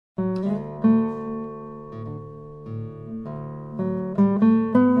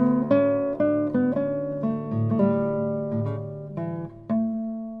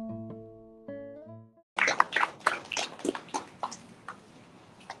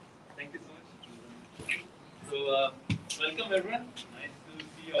Welcome everyone. Nice to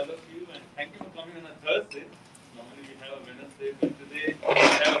see all of you, and thank you for coming on a Thursday. Normally we have a Wednesday, but today we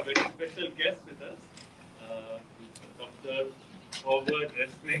have a very special guest with us, Dr. Howard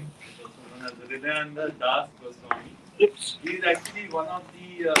Resnick, also known as Hridayananda Das Goswami. He is actually one of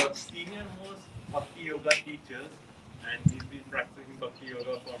the senior most Bhakti Yoga teachers, and he's been practicing Bhakti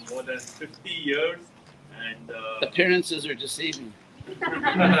Yoga for more than 50 years. And appearances are deceiving.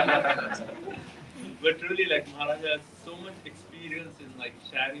 But really, like Maharaj has so much experience in like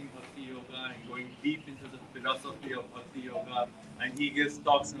sharing Bhakti Yoga and going deep into the philosophy of Bhakti Yoga. And he gives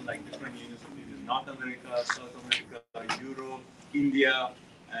talks in like different universities in North America, South America, Europe, India.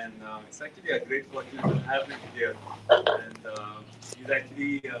 And it's actually a great fortune to have him here. And he's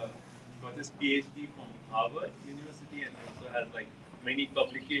actually got his PhD from Harvard University and also has like many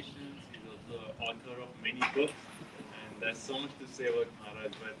publications. He's also author of many books. And there's so much to say about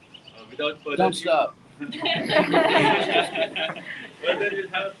Maharaj. But without further Don't stop. Well, then we'll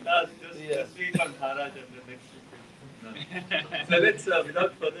have class just wait on Maharaj and the next week. No. So let's,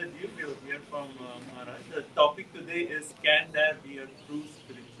 without further ado, we'll hear from Maharaj. The topic today is, can there be a true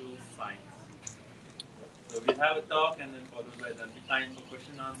spiritual science? So we'll have a talk and then followed by there'll be time for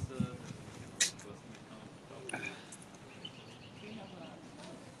question answers.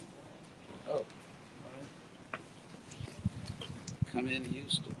 Oh. Come in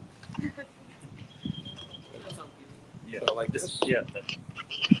used to. Yeah, like this. Yeah.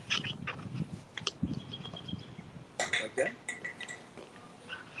 Like that?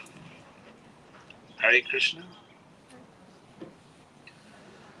 Hare Krishna.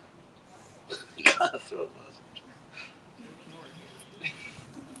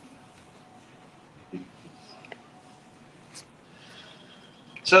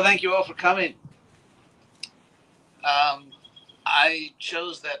 So thank you all for coming. I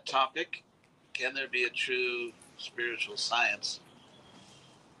chose that topic. Can there be a true spiritual science?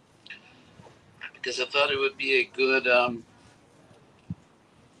 Because I thought it would be a good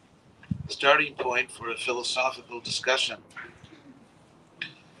starting point for a philosophical discussion.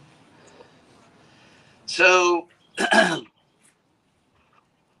 So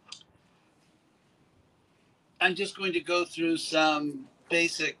I'm just going to go through some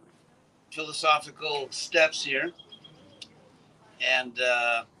basic philosophical steps here. And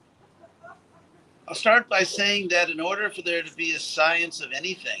I'll start by saying that in order for there to be a science of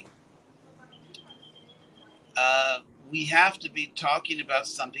anything, we have to be talking about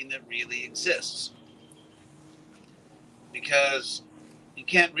something that really exists. Because you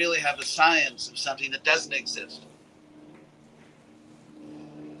can't really have a science of something that doesn't exist.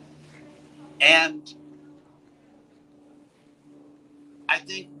 And I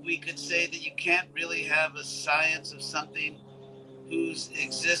think we could say that you can't really have a science of something whose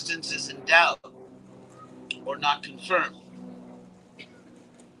existence is in doubt or not confirmed.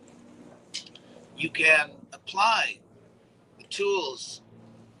 You can apply the tools,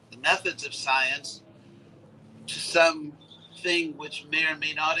 the methods of science to something which may or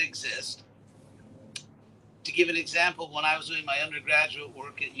may not exist. To give an example, when I was doing my undergraduate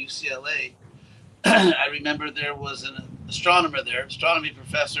work at UCLA, I remember there was an astronomer there, astronomy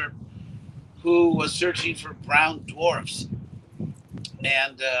professor, who was searching for brown dwarfs.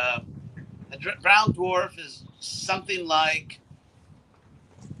 And a brown dwarf is something like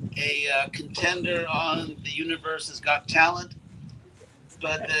a contender on The Universe Has Got Talent,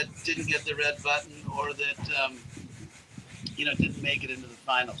 but that didn't get the red button or that didn't make it into the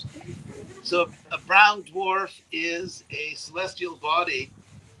finals. So a brown dwarf is a celestial body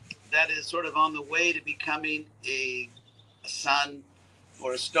that is sort of on the way to becoming a sun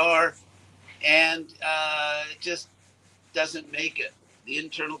or a star, and it just doesn't make it. The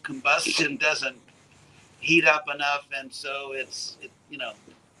internal combustion doesn't heat up enough, and so it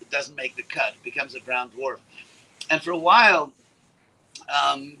doesn't make the cut. It becomes a brown dwarf. And for a while,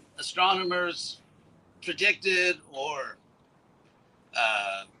 astronomers predicted or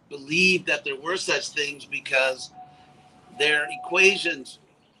believed that there were such things because their equations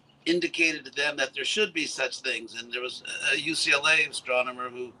indicated to them that there should be such things. And there was a UCLA astronomer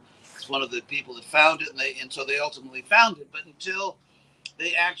who was one of the people that found it, and so they ultimately found it. But until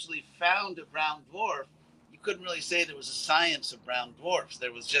they actually found a brown dwarf, you couldn't really say there was a science of brown dwarfs.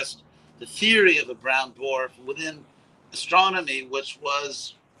 There was just the theory of a brown dwarf within astronomy, which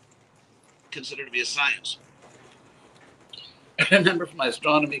was considered to be a science. I remember from my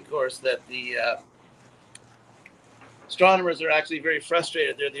astronomy course that the astronomers are actually very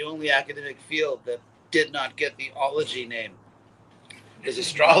frustrated. They're the only academic field that did not get the ology name. Is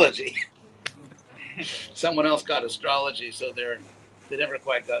astrology. Someone else got astrology, so they never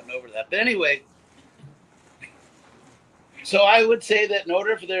quite gotten over that. But anyway, So I would say that in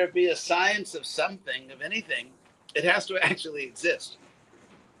order for there to be a science of something, of anything, it has to actually exist.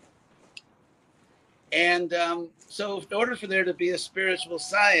 And so in order for there to be a spiritual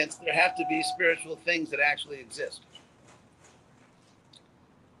science, there have to be spiritual things that actually exist.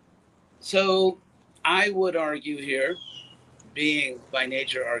 So I would argue here, being by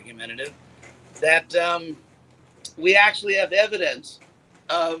nature argumentative, that we actually have evidence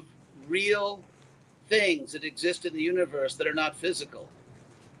of real things that exist in the universe that are not physical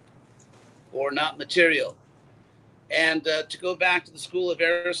or not material. And to go back to the school of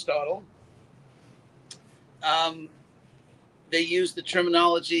Aristotle, they use the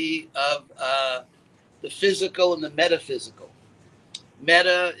terminology of the physical and the metaphysical.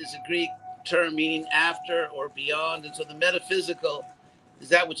 Meta is a Greek term meaning after or beyond, and so the metaphysical is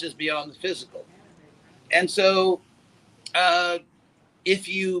that which is beyond the physical. And so if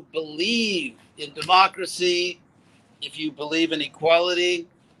you believe in democracy, if you believe in equality,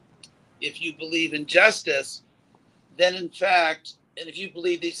 if you believe in justice, then in fact, and if you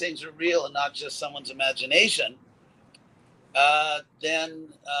believe these things are real and not just someone's imagination, then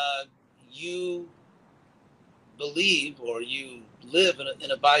you believe or you live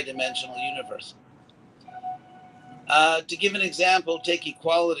in a bi-dimensional universe. To give an example, take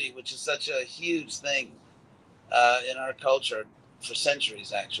equality, which is such a huge thing in our culture for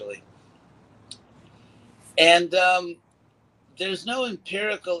centuries, actually. And there's no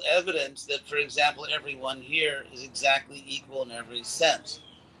empirical evidence that, for example, everyone here is exactly equal in every sense.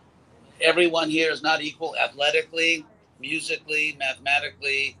 Everyone here is not equal athletically, musically,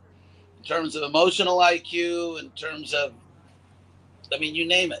 mathematically, in terms of emotional IQ, in terms of, I mean, you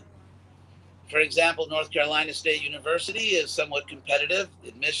name it. For example, North Carolina State University is somewhat competitive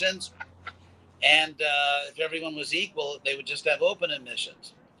admissions. And if everyone was equal, they would just have open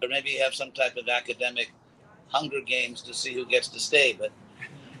admissions, or maybe have some type of academic Hunger Games to see who gets to stay. But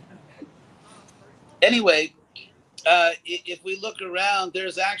anyway, if we look around,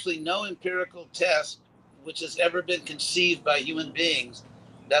 there's actually no empirical test which has ever been conceived by human beings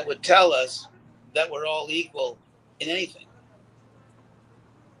that would tell us that we're all equal in anything.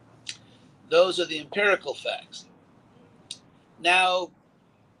 Those are the empirical facts. Now,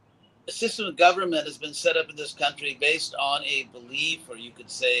 a system of government has been set up in this country based on a belief, or you could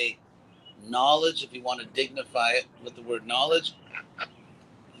say knowledge, if you want to dignify it with the word knowledge,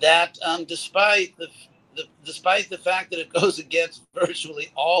 that despite the fact that it goes against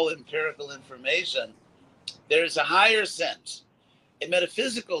virtually all empirical information, there is a higher sense, a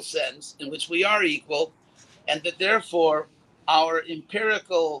metaphysical sense, in which we are equal, and that therefore our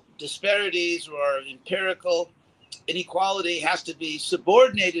empirical disparities or our empirical inequality has to be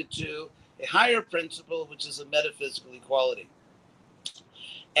subordinated to a higher principle, which is a metaphysical equality.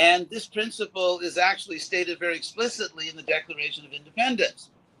 And this principle is actually stated very explicitly in the Declaration of Independence.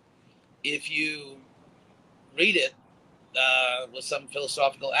 If you read it with some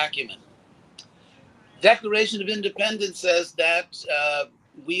philosophical acumen. Declaration of Independence says that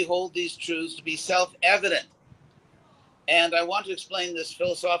we hold these truths to be self-evident. And I want to explain this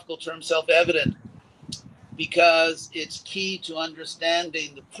philosophical term self-evident because it's key to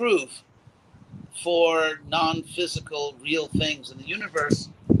understanding the proof for non-physical real things in the universe,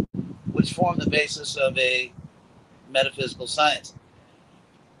 which form the basis of a metaphysical science.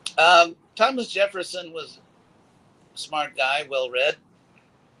 Thomas Jefferson was a smart guy, well-read,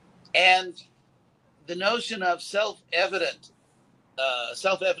 and the notion of self-evident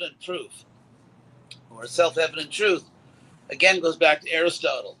proof or self-evident truth again goes back to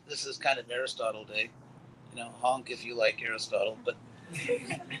Aristotle. This is kind of Aristotle Day, honk if you like Aristotle, but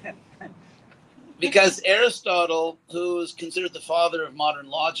because Aristotle, who is considered the father of modern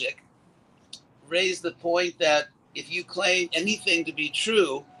logic, raised the point that if you claim anything to be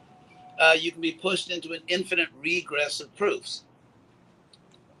true, you can be pushed into an infinite regress of proofs.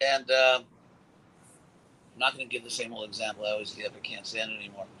 And I'm not going to give the same old example I always give. I can't stand it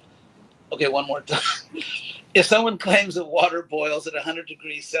anymore. Okay, one more time. If someone claims that water boils at 100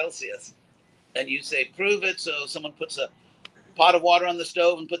 degrees Celsius, and you say, prove it, so someone puts a pot of water on the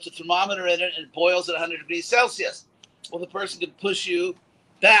stove and puts a thermometer in it and it boils at 100 degrees Celsius. Well, the person could push you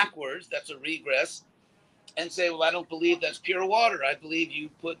backwards, that's a regress, and say, well, I don't believe that's pure water. I believe you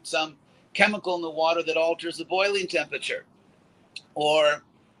put some chemical in the water that alters the boiling temperature. Or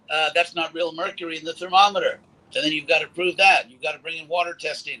that's not real mercury in the thermometer. And then you've got to prove that. You've got to bring in water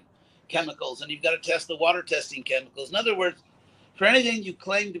testing chemicals, and you've got to test the water testing chemicals. In other words, for anything you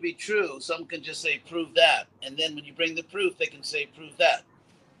claim to be true, some can just say, prove that. And then when you bring the proof, they can say, prove that.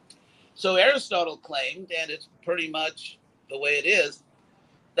 So Aristotle claimed, and it's pretty much the way it is,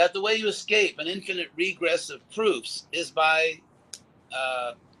 that the way you escape an infinite regress of proofs is by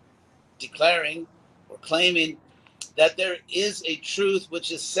declaring or claiming that there is a truth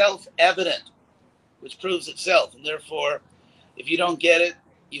which is self-evident, which proves itself, and therefore, if you don't get it,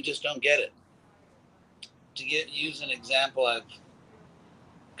 you just don't get it. To use an example, I've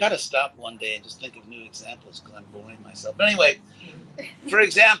got to stop one day and just think of new examples because I'm boring myself. But anyway, for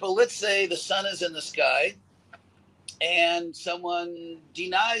example, let's say the sun is in the sky and someone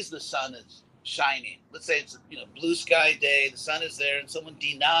denies the sun is shining. Let's say it's a blue sky day, the sun is there, and someone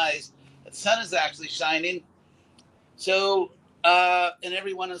denies that the sun is actually shining. So, and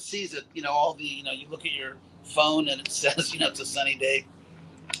everyone sees it, all the, you look at your phone and it says, it's a sunny day.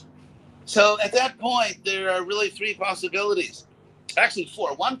 So at that point, there are really three possibilities. Actually,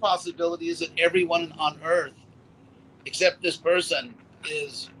 four. One possibility is that everyone on Earth, except this person,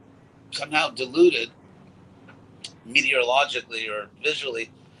 is somehow deluded meteorologically or visually,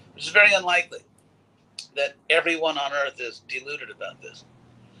 which is very unlikely that everyone on Earth is deluded about this.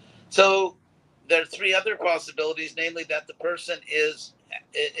 So there are three other possibilities, namely that the person is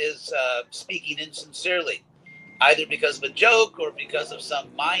speaking insincerely, either because of a joke or because of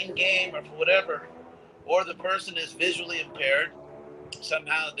some mind game or for whatever, or the person is visually impaired.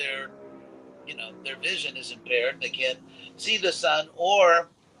 Somehow their vision is impaired. They can't see the sun, or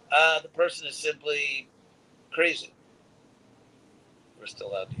the person is simply crazy. We're still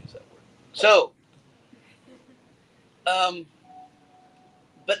allowed to use that word. So,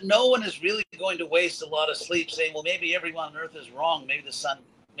 but no one is really going to waste a lot of sleep saying, well, maybe everyone on Earth is wrong.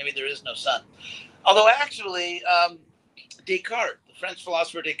 Maybe there is no sun. Although actually, Descartes, the French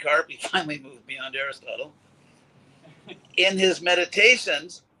philosopher Descartes, he finally moved beyond Aristotle. In his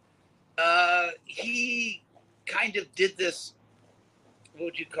meditations, he kind of did this, what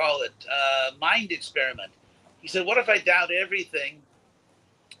would you call it, mind experiment. He said, what if I doubt everything?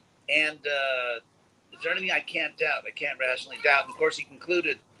 And is there anything I can't doubt? I can't rationally doubt. And of course, he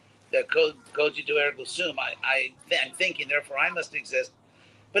concluded that cogito ergo sum. I'm thinking, therefore I must exist.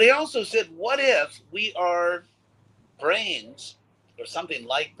 But he also said, what if we are brains, or something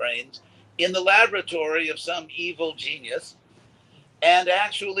like brains, in the laboratory of some evil genius, and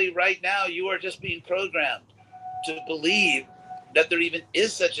actually right now you are just being programmed to believe that there even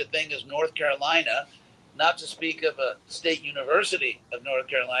is such a thing as North Carolina, not to speak of a state university of North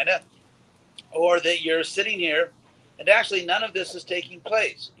Carolina, or that you're sitting here and actually none of this is taking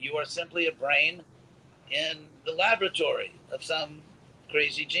place. You are simply a brain in the laboratory of some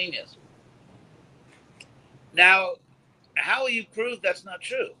crazy genius. Now, how will you prove that's not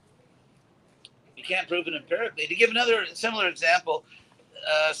true? You can't prove it empirically. To give another similar example,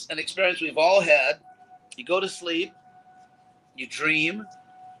 an experience we've all had, you go to sleep, you dream,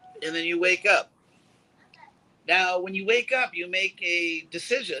 and then you wake up. Now, when you wake up, you make a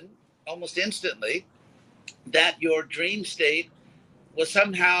decision almost instantly that your dream state was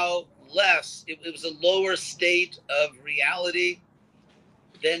somehow less. It was a lower state of reality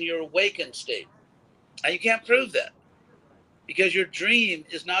than your awakened state. And you can't prove that because your dream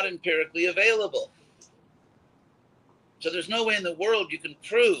is not empirically available. So there's no way in the world you can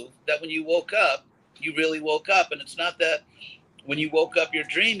prove that when you woke up, you really woke up. And it's not that when you woke up, you're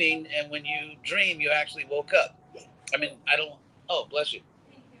dreaming, and when you dream, you actually woke up. I mean, oh, bless you.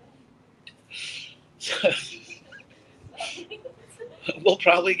 We'll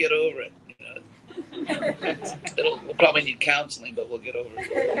probably get over it. We'll probably need counseling, but we'll get over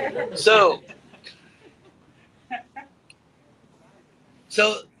it. So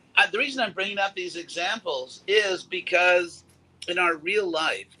the reason I'm bringing up these examples is because in our real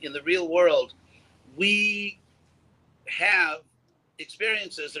life, in the real world, we have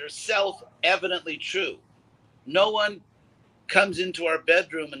experiences that are self-evidently true. No one comes into our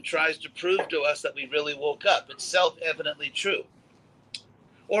bedroom and tries to prove to us that we really woke up. It's self-evidently true.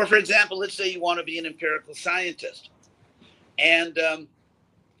 Or, for example, let's say you want to be an empirical scientist. And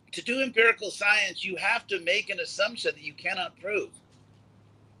to do empirical science, you have to make an assumption that you cannot prove.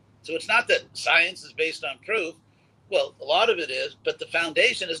 So it's not that science is based on proof. Well, a lot of it is, but the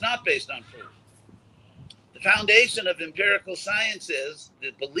foundation is not based on proof. The foundation of empirical science is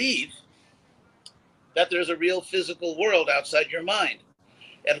the belief that there's a real physical world outside your mind.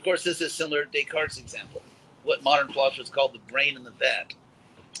 And of course, this is similar to Descartes' example, what modern philosophers call the brain in the vat.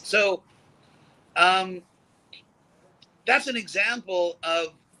 So that's an example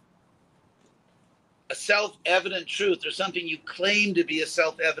of a self-evident truth, or something you claim to be a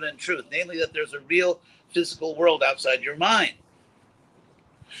self-evident truth, namely that there's a real physical world outside your mind.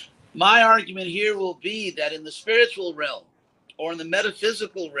 My argument here will be that in the spiritual realm or in the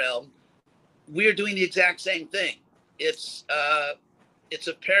metaphysical realm, we're doing the exact same thing. It's it's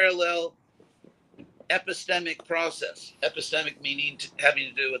a parallel epistemic process. Epistemic meaning having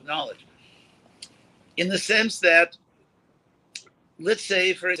to do with knowledge. In the sense that, let's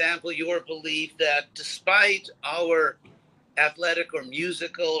say, for example, your belief that despite our athletic or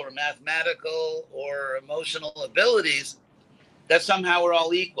musical or mathematical or emotional abilities, that somehow we're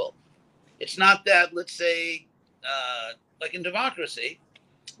all equal. It's not that, let's say, like in democracy,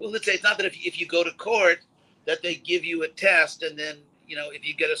 well, let's say it's not that if you go to court that they give you a test and then, if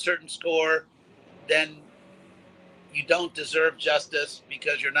you get a certain score, then you don't deserve justice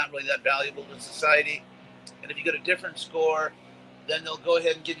because you're not really that valuable to society. And if you get a different score, then they'll go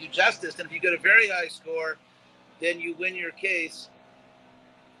ahead and give you justice. And if you get a very high score, then you win your case.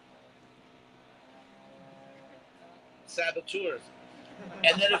 Saboteurs.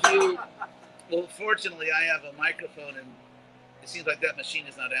 And then well, fortunately, I have a microphone, and it seems like that machine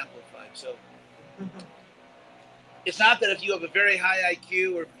is not amplified. So it's not that if you have a very high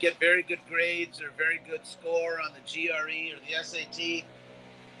IQ or get very good grades or very good score on the GRE or the SAT,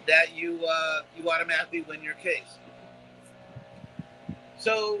 that you automatically win your case.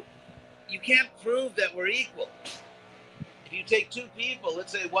 So you can't prove that we're equal. If you take two people,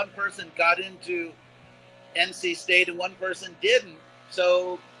 let's say one person got into NC State and one person didn't,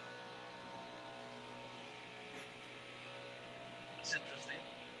 so it's interesting.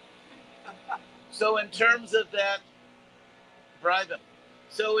 So in terms of that, bribe him.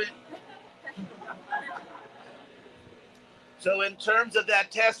 So in terms of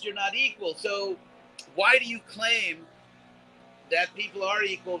that test, you're not equal. So why do you claim that people are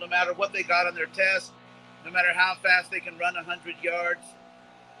equal no matter what they got on their test, no matter how fast they can run 100 yards,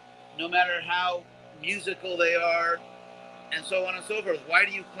 no matter how musical they are, and so on and so forth? Why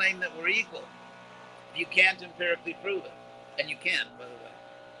do you claim that we're equal? You can't empirically prove it. And you can't, by the way.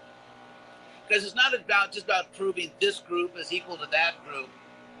 Because it's not just about proving this group is equal to that group.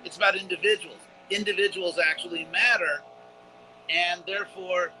 It's about individuals. Individuals actually matter. And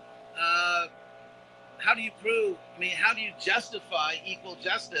therefore, how do you justify equal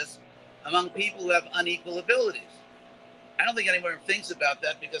justice among people who have unequal abilities? I don't think anyone thinks about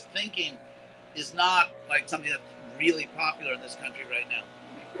that, because thinking is not like something that's really popular in this country right now.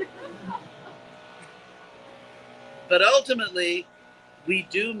 But ultimately, we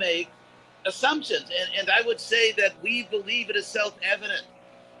do make assumptions. And I would say that we believe it is self-evident.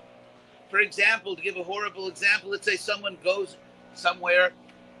 For example, to give a horrible example, let's say someone goes somewhere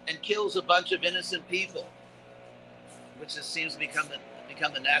and kills a bunch of innocent people, which just seems to become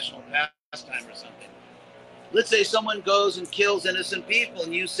the national pastime or something. Let's say someone goes and kills innocent people,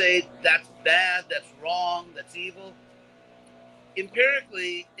 and you say that's bad, that's wrong, that's evil.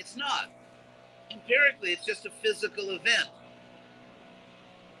 Empirically, it's not. Empirically, it's just a physical event.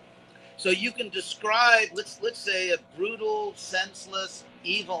 So you can describe, let's say, a brutal, senseless,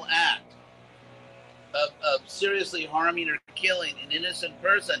 evil act of seriously harming or killing an innocent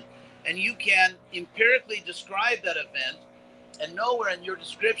person, and you can empirically describe that event, and nowhere in your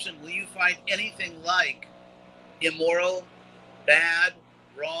description will you find anything like immoral, bad,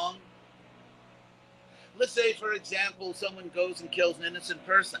 wrong. Let's say, for example, someone goes and kills an innocent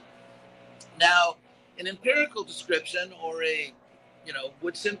person. Now, an empirical description or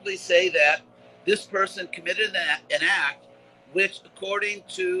would simply say that this person committed an act which, according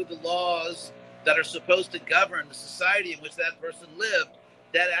to the laws that are supposed to govern the society in which that person lived,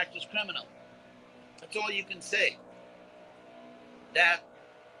 that act is criminal. That's all you can say. That,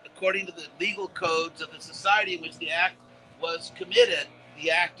 according to the legal codes of the society in which the act was committed,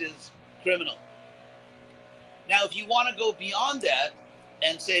 the act is criminal. Now, if you want to go beyond that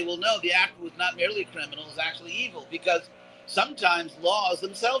and say, well, no, the act was not merely criminal, it's actually evil, because sometimes laws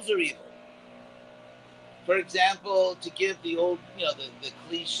themselves are evil. For example, to give the old, the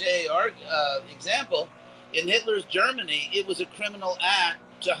cliche example, in Hitler's Germany, it was a criminal act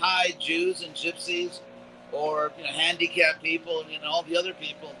to hide Jews and gypsies, or handicapped people, and all the other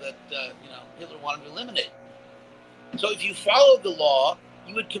people that Hitler wanted to eliminate. So if you followed the law,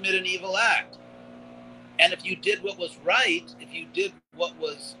 you would commit an evil act. And if you did what was right, if you did what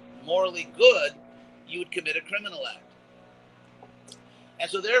was morally good, you would commit a criminal act. And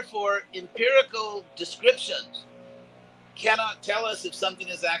so therefore, empirical descriptions cannot tell us if something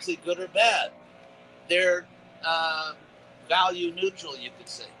is actually good or bad. They're value neutral, you could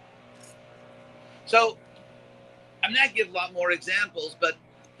say. So I'm not going to give a lot more examples, but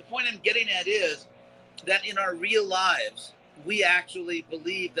the point I'm getting at is that in our real lives, we actually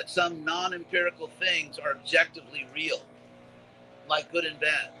believe that some non-empirical things are objectively real, like good and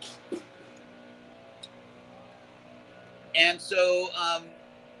bad. And so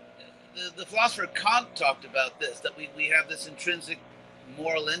the philosopher Kant talked about this, that we have this intrinsic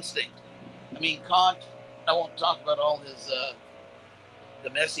moral instinct. I mean, Kant, I won't talk about all his, the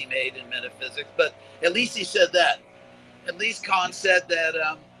mess he made in metaphysics, but at least he said that. At least Kant said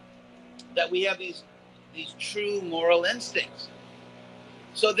that we have these true moral instincts.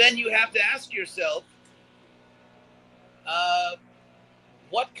 So then you have to ask yourself,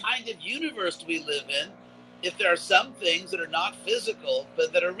 what kind of universe do we live in if there are some things that are not physical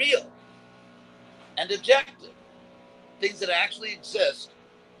but that are real and objective, things that actually exist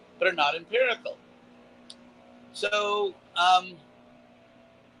but are not empirical? So,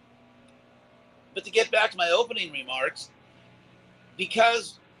 but to get back to my opening remarks,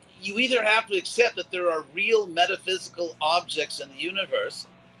 because you either have to accept that there are real metaphysical objects in the universe,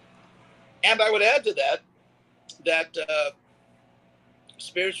 and I would add to that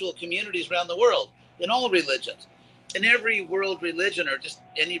spiritual communities around the world, in all religions, in every world religion, or just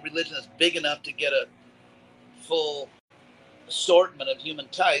any religion that's big enough to get a full assortment of human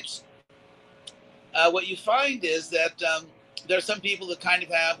types, what you find is that there are some people that kind of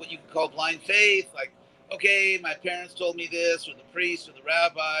have what you could call blind faith, like, okay, my parents told me this, or the priest, or the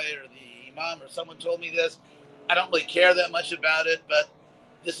rabbi, or the imam, or someone told me this. I don't really care that much about it, but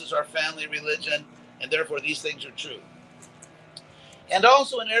this is our family religion, and therefore these things are true. And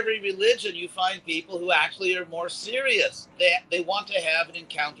also in every religion, you find people who actually are more serious. They want to have an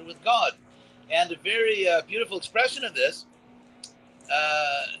encounter with God. And a very beautiful expression of this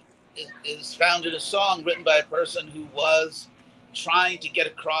is found in a song written by a person who was trying to get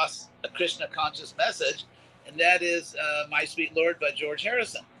across a Krishna conscious message, and that is My Sweet Lord by George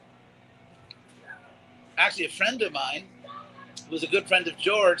Harrison. Actually, a friend of mine, who was a good friend of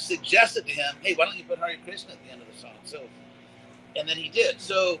George, suggested to him, hey, why don't you put Hare Krishna at the end of the song? And then he did.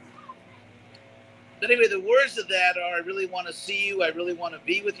 So, but anyway, the words of that are, I really want to see you, I really want to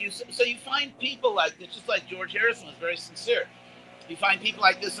be with you. So you find people like this, just like George Harrison was very sincere. You find people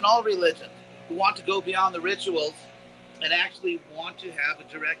like this in all religions who want to go beyond the rituals and actually want to have a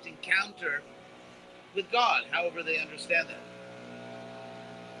direct encounter with God, however they understand that.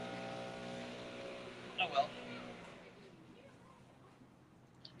 Oh, well.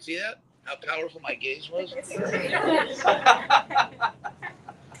 See that? How powerful my gaze was?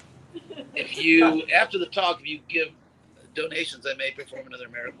 If you, after the talk, if you give donations, I may perform another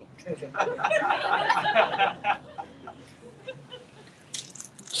miracle.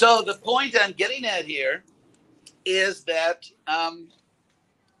 So the point I'm getting at here is that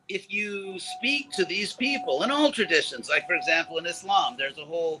if you speak to these people in all traditions, like for example in Islam, there's a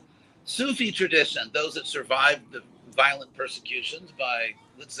whole Sufi tradition, those that survived the violent persecutions by,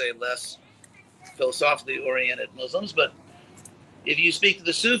 let's say, less philosophically oriented Muslims. But if you speak to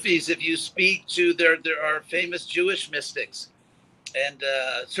the Sufis, if you speak to, there are famous Jewish mystics, and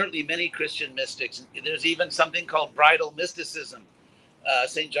certainly many Christian mystics. There's even something called bridal mysticism,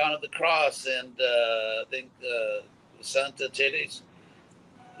 St. John of the Cross, and I think Santa Teresa,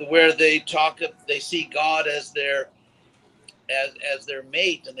 where they see God as their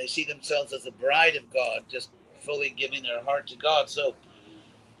mate, and they see themselves as the bride of God, just fully giving their heart to God. So,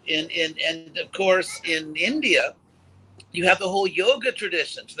 and of course in India, you have the whole yoga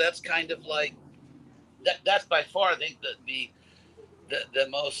tradition. So that's kind of like that's by far, I think, the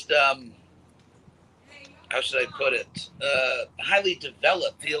most how should I put it, highly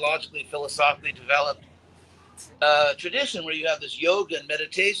developed, theologically, philosophically developed tradition, where you have this yoga and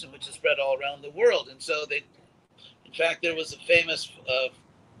meditation, which is spread all around the world. And so in fact, there was a famous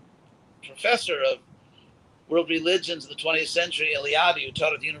professor of world religions of the 20th century, Eliade, who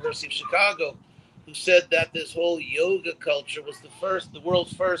taught at the University of Chicago, who said that this whole yoga culture was the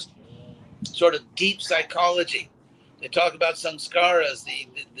world's first sort of deep psychology. They talk about samskaras,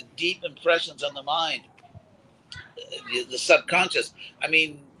 the deep impressions on the mind, the subconscious. I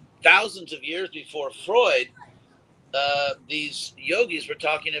mean, thousands of years before Freud, these yogis were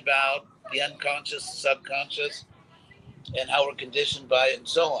talking about the unconscious, subconscious, and how we're conditioned by it, and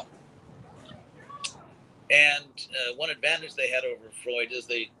so on. And one advantage they had over Freud is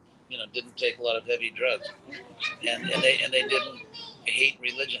they, didn't take a lot of heavy drugs, and they didn't hate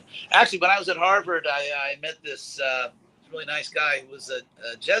religion. Actually, when I was at Harvard, I met this really nice guy who was a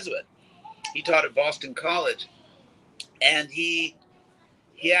Jesuit. He taught at Boston College, and he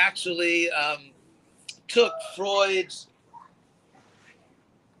actually took Freud's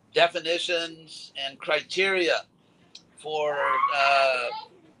definitions and criteria for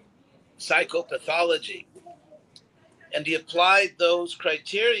psychopathology, and he applied those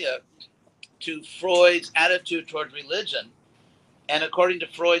criteria to Freud's attitude toward religion. And according to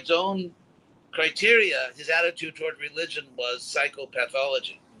Freud's own criteria, his attitude toward religion was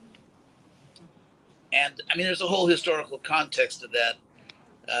psychopathology. And I mean, there's a whole historical context to that.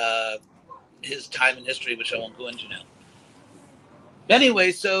 his time in history, which I won't go into now.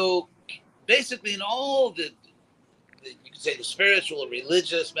 Anyway, so basically in all the you could say the spiritual,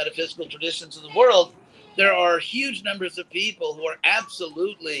 religious, metaphysical traditions of the world, there are huge numbers of people who are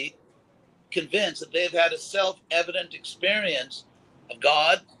absolutely convinced that they've had a self-evident experience of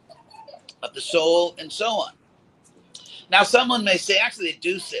God, of the soul, and so on. Now, someone may say, actually, they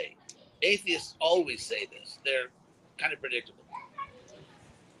do say, atheists always say this. They're kind of predictable.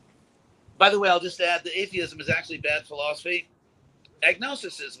 By the way, I'll just add that atheism is actually bad philosophy.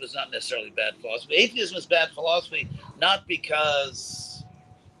 Agnosticism is not necessarily bad philosophy. Atheism is bad philosophy not because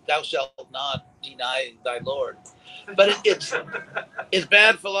thou shalt not deny thy Lord, but it's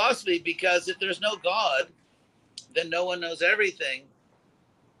bad philosophy because if there's no God, then no one knows everything,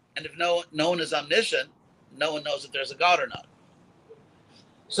 and if no one is omniscient, no one knows if there's a God or not.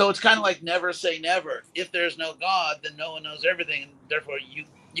 So it's kind of like never say never. If there's no God, then no one knows everything, and therefore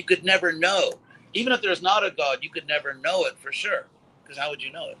you could never know. Even if there's not a God, you could never know it for sure, because how would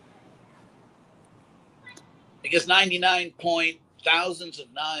you know it? Because 99 point thousands of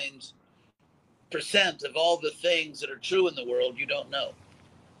nines % of all the things that are true in the world you don't know.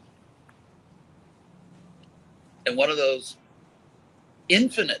 And one of those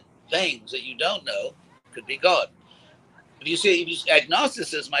infinite things that you don't know could be God. If you say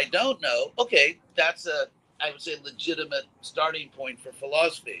agnosticism, I don't know, okay, that's I would say, legitimate starting point for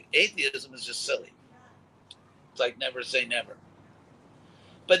philosophy. Atheism is just silly. It's like never say never.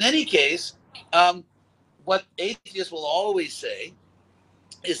 But in any case, what atheists will always say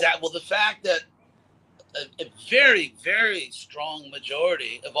is that, well, the fact that a very, very strong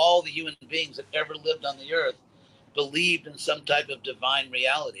majority of all the human beings that ever lived on the earth believed in some type of divine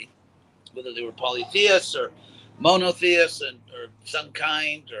reality, whether they were polytheists or monotheists or some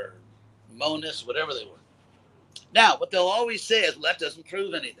kind, or monists, whatever they were. Now, what they'll always say is, well, that doesn't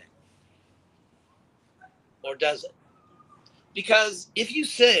prove anything. Or does it? Because if you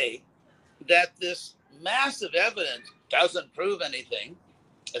say that this massive evidence doesn't prove anything,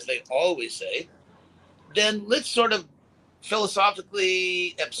 as they always say, then let's sort of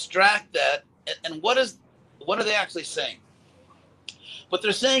philosophically abstract that. And what are they actually saying? What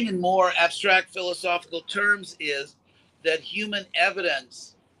they're saying in more abstract philosophical terms is that human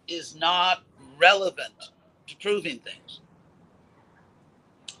evidence is not relevant to proving things.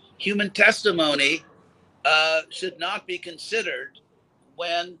 Human testimony should not be considered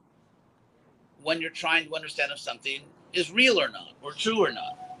when you're trying to understand if something is real or not, or true or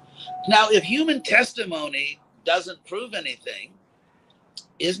not. Now, if human testimony doesn't prove anything,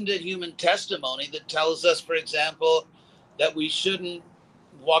 isn't it human testimony that tells us, for example, that we shouldn't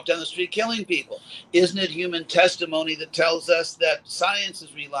walk down the street killing people? Isn't it human testimony that tells us that science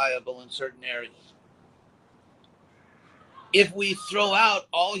is reliable in certain areas? If we throw out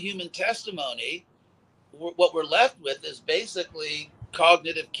all human testimony, what we're left with is basically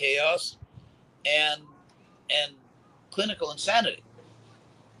cognitive chaos and clinical insanity.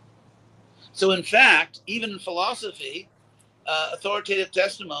 So in fact, even in philosophy, authoritative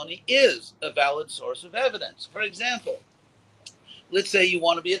testimony is a valid source of evidence. For example, let's say you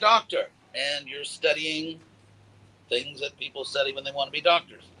want to be a doctor and you're studying things that people study when they want to be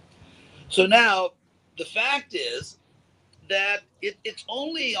doctors. So now the fact is that it's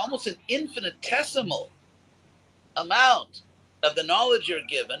only almost an infinitesimal amount of the knowledge you're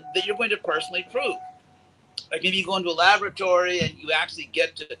given that you're going to personally prove. Like if you go into a laboratory and you actually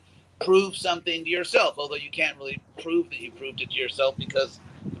get to prove something to yourself, although you can't really prove that you proved it to yourself because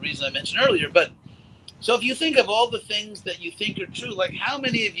the reason I mentioned earlier. But so if you think of all the things that you think are true, like how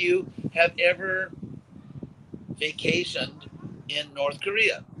many of you have ever vacationed in North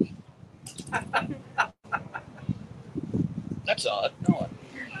Korea? That's odd. No one.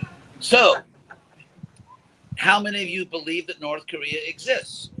 So how many of you believe that North Korea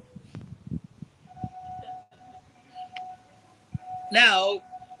exists? Now,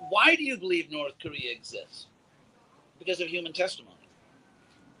 why do you believe North Korea exists? Because of human testimony.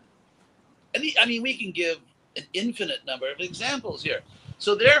 And we can give an infinite number of examples here.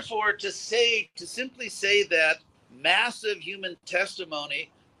 So therefore, to simply say that massive human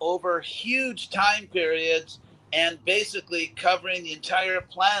testimony over huge time periods and basically covering the entire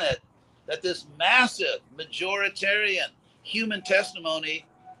planet, that this massive majoritarian human testimony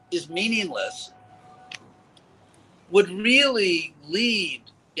is meaningless, would really lead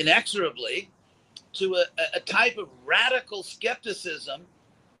inexorably to a type of radical skepticism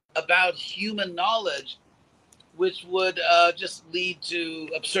about human knowledge, which would just lead to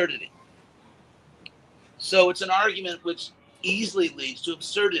absurdity. So it's an argument which easily leads to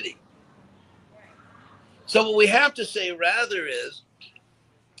absurdity. So what we have to say rather is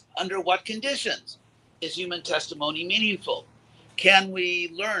Under what conditions is human testimony meaningful? Can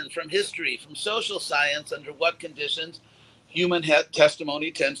we learn from history, from social science, under what conditions human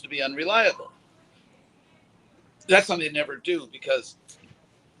testimony tends to be unreliable? That's something they never do because,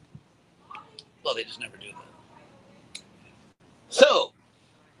 well, they just never do that. So,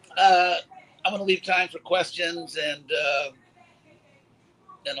 I'm going to leave time for questions and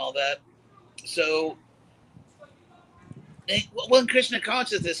all that. So, when Krishna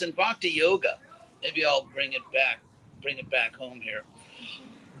consciousness in Bhakti Yoga, maybe I'll bring it back home here.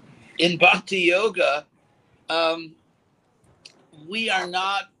 In Bhakti Yoga, we are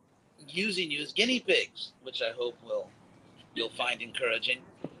not using you as guinea pigs, which I hope you'll find encouraging,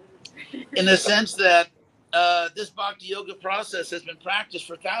 in the sense that this Bhakti Yoga process has been practiced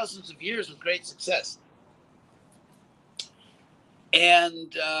for thousands of years with great success.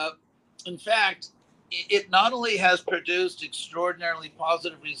 And in fact, it not only has produced extraordinarily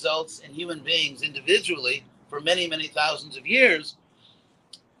positive results in human beings individually for many, many thousands of years,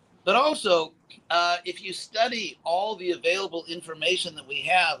 but also if you study all the available information that we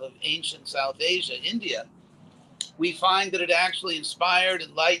have of ancient South Asia, India, we find that it actually inspired,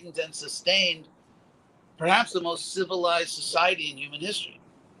 enlightened, and sustained perhaps the most civilized society in human history,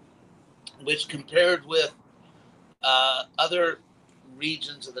 which compared with other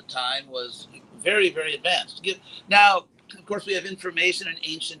regions of the time was very, very advanced. Now, of course, we have information in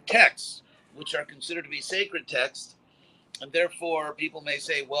ancient texts, which are considered to be sacred texts, and therefore people may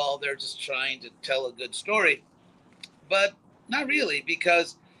say, well, they're just trying to tell a good story. But not really,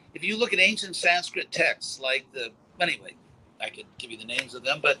 because if you look at ancient Sanskrit texts, anyway, I could give you the names of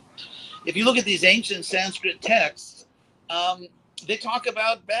them, but if you look at these ancient Sanskrit texts, they talk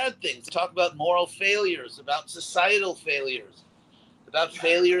about bad things. They talk about moral failures, about societal failures, about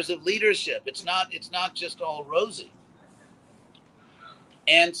failures of leadership. It's not just all rosy.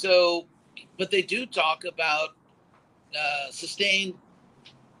 And so, but they do talk about sustained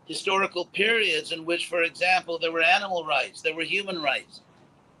historical periods in which, for example, there were animal rights, there were human rights.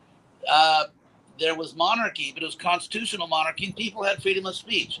 There was monarchy, but it was constitutional monarchy, and people had freedom of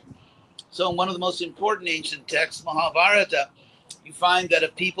speech. So in one of the most important ancient texts, Mahabharata, you find that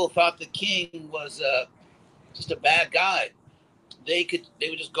if people thought the king was just a bad guy, they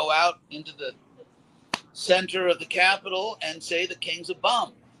would just go out into the center of the capital and say the king's a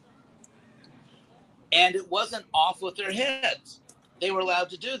bum. And it wasn't off with their heads. They were allowed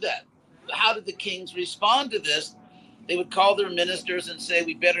to do that. How did the kings respond to this? They would call their ministers and say,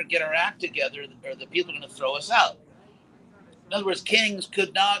 we better get our act together or the people are going to throw us out. In other words, kings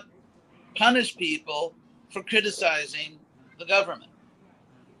could not punish people for criticizing the government.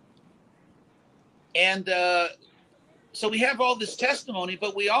 And so we have all this testimony,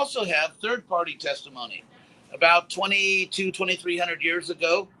 but we also have third-party testimony. About 2,300 years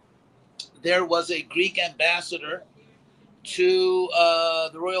ago, there was a Greek ambassador to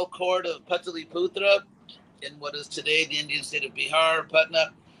the royal court of Pataliputra in what is today the Indian state of Bihar,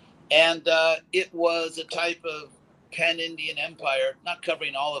 Patna. And it was a type of pan-Indian empire, not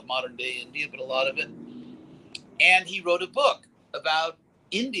covering all of modern-day India, but a lot of it. And he wrote a book about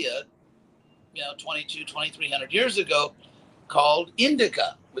India, 2,300 years ago, called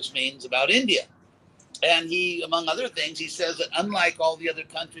Indica, which means about India. And he, among other things, he says that unlike all the other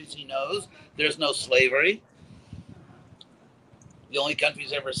countries he knows, there's no slavery. The only country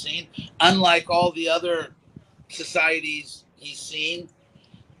he's ever seen. Unlike all the other societies he's seen,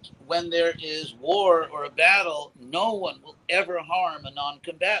 when there is war or a battle, no one will ever harm a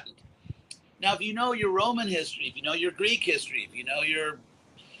non-combatant. Now, if you know your Roman history, if you know your Greek history, if you know your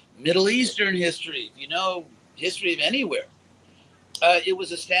Middle Eastern history, if you know history of anywhere, it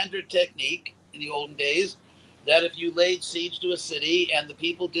was a standard technique in the olden days that if you laid siege to a city and the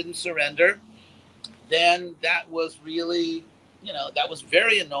people didn't surrender, then that was really, that was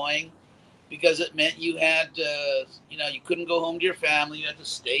very annoying because it meant you had, you couldn't go home to your family. You had to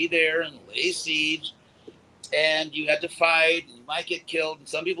stay there and lay siege, and you had to fight, and you might get killed, and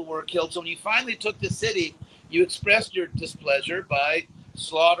some people were killed. So when you finally took the city, you expressed your displeasure by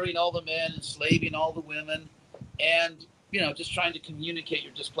slaughtering all the men, enslaving all the women, and, just trying to communicate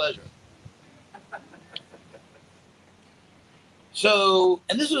your displeasure. So,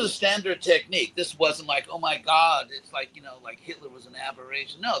 and this was a standard technique. This wasn't like, oh my God, it's like, like Hitler was an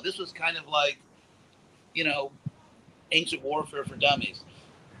aberration. No, this was kind of like, ancient warfare for dummies.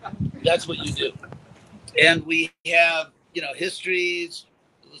 That's what you do. And we have, histories,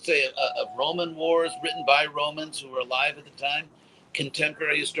 let's say, of Roman wars written by Romans who were alive at the time,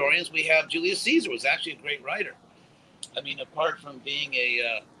 contemporary historians. We have Julius Caesar was actually a great writer. I mean, apart from being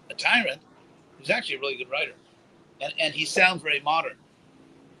a tyrant, he was actually a really good writer. And he sounds very modern.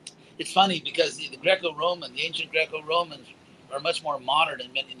 it's funny because the Greco-Roman, the ancient Greco-Romans are much more modern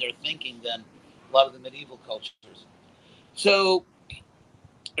in their thinking than a lot of the medieval cultures. So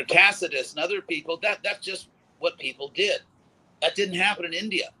Tacitus and other people, that's just what people did. That didn't happen in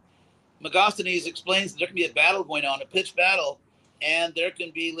India. Megosthenes explains that there can be a battle going on, a pitched battle, and there can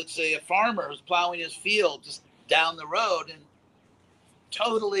be, let's say, a farmer who's plowing his field just down the road and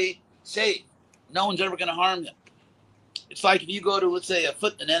totally safe. No one's ever going to harm him. It's like if you go to, let's say, an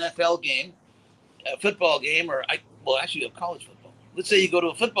NFL game, a football game, actually, a college football. Let's say you go to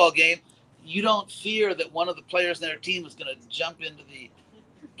a football game, you don't fear that one of the players in their team is going to jump into the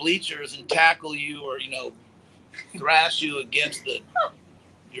bleachers and tackle you or, thrash you against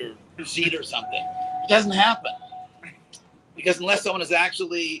your seat or something. It doesn't happen. Because unless someone is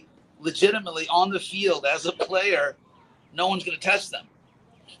actually legitimately on the field as a player, no one's going to touch them.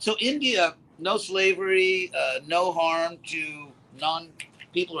 So India, no slavery, no harm to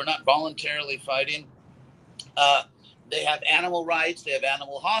people who are not voluntarily fighting. They have animal rights. They have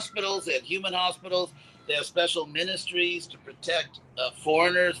animal hospitals. They have human hospitals. They have special ministries to protect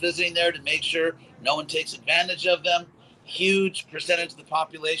foreigners visiting there to make sure no one takes advantage of them. Huge percentage of the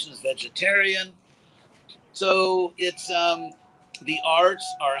population is vegetarian. So it's the arts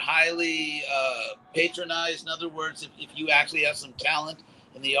are highly patronized. In other words, if you actually have some talent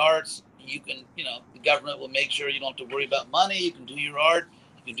in the arts, you can, the government will make sure you don't have to worry about money. You can do your art,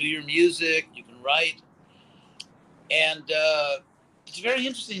 you can do your music, you can write. And it's a very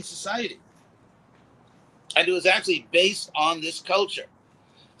interesting society. And it was actually based on this culture.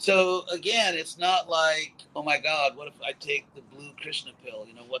 So again, it's not like, oh my God, what if I take the blue Krishna pill?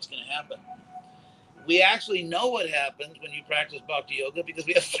 What's going to happen? We actually know what happens when you practice Bhakti Yoga because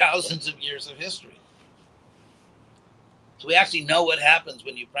we have thousands of years of history. So we actually know what happens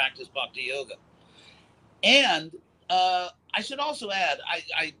when you practice Bhakti Yoga. And I should also add,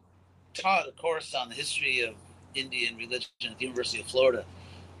 I taught a course on the history of Indian religion at the University of Florida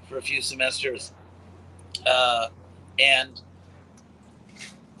for a few semesters. And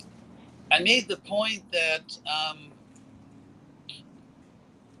I made the point that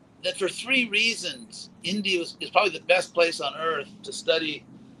that for three reasons, India is probably the best place on earth to study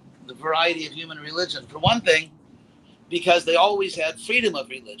the variety of human religion. For one thing, because they always had freedom of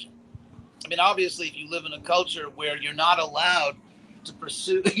religion. I mean, obviously, if you live in a culture where you're not allowed to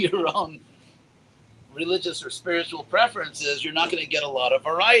pursue your own religious or spiritual preferences, you're not going to get a lot of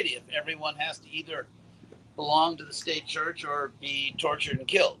variety if everyone has to either belong to the state church or be tortured and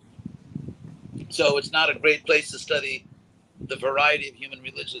killed. So it's not a great place to study the variety of human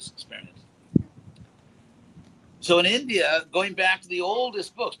religious experience. So in India, going back to the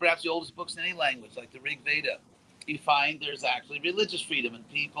oldest books, perhaps the oldest books in any language, like the Rig Veda, you find there's actually religious freedom and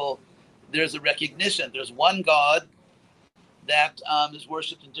there's a recognition. There's one God that is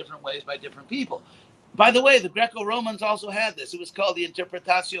worshipped in different ways by different people. By the way, the Greco-Romans also had this. It was called the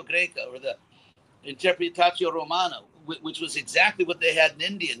Interpretatio Graeca or the Interpretatio Romana, which was exactly what they had in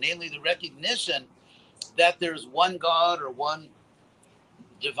India, namely the recognition that there's one God or one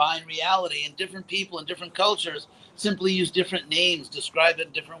divine reality, and different people in different cultures simply use different names, describe it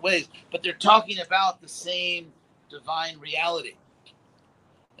in different ways, but they're talking about the same divine reality.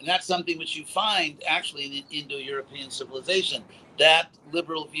 And that's something which you find actually in Indo-European civilization. That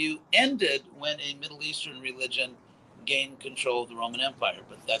liberal view ended when a Middle Eastern religion gained control of the Roman Empire,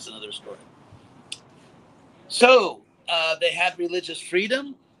 but that's another story. So they had religious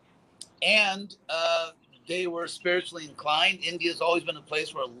freedom, and they were spiritually inclined. India's always been a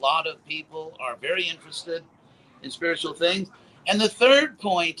place where a lot of people are very interested in spiritual things. And the third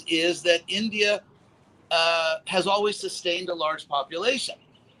point is that India has always sustained a large population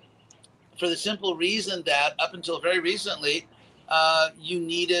for the simple reason that up until very recently, you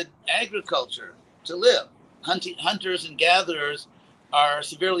needed agriculture to live. Hunters and gatherers are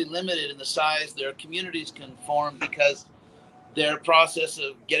severely limited in the size their communities can form because their process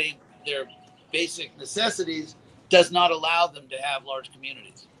of getting their basic necessities does not allow them to have large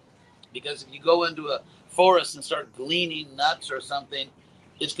communities. Because if you go into a forest and start gleaning nuts or something,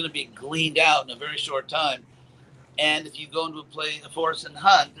 it's going to be gleaned out in a very short time. And if you go into a forest and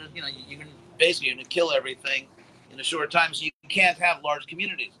hunt, you can basically going to kill everything in a short time. So you can't have large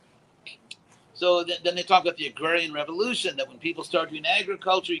communities. So then they talk about the agrarian revolution, that when people start doing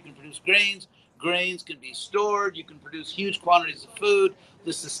agriculture, you can produce grains. Grains can be stored. You can produce huge quantities of food.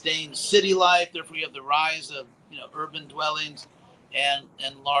 This sustains city life. Therefore, you have the rise of urban dwellings and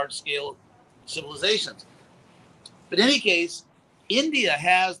large-scale civilizations. But in any case, India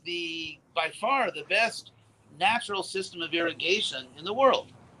has by far the best natural system of irrigation in the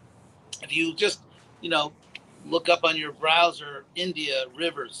world. If you just, look up on your browser, India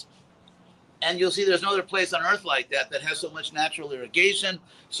rivers, And you'll see there's no other place on earth like that has so much natural irrigation,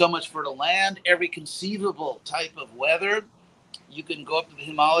 so much fertile land, every conceivable type of weather. You can go up to the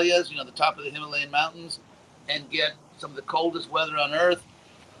Himalayas, the top of the Himalayan mountains, and get some of the coldest weather on earth.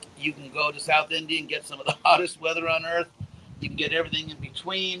 You can go to South India and get some of the hottest weather on earth. You can get everything in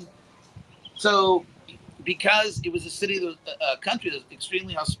between. So, because it was a country that was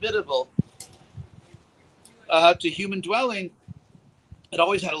extremely hospitable to human dwelling, it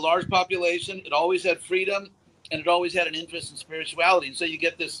always had a large population, it always had freedom, and it always had an interest in spirituality. And so you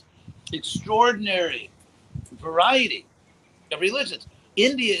get this extraordinary variety of religions.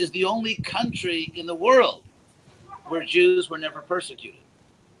 India is the only country in the world where Jews were never persecuted,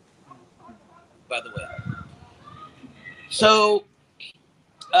 by the way. So,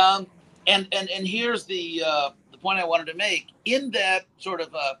 and here's the point I wanted to make. In that sort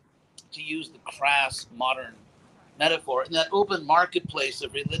of, to use the crass modern metaphor, in that open marketplace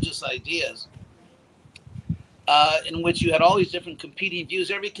of religious ideas, in which you had all these different competing views,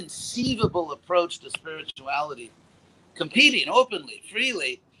 every conceivable approach to spirituality, competing openly,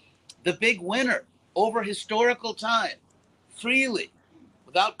 freely, the big winner over historical time, freely,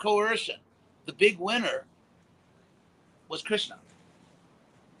 without coercion, the big winner was Krishna.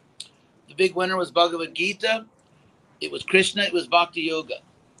 The big winner was Bhagavad Gita. It was Krishna. It was Bhakti Yoga.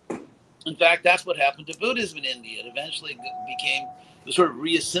 In fact, that's what happened to Buddhism in India. It eventually was sort of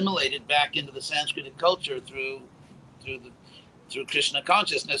reassimilated back into the Sanskritic culture through Krishna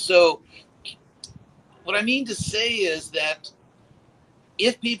consciousness. So what I mean to say is that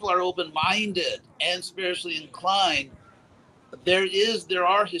if people are open-minded and spiritually inclined, there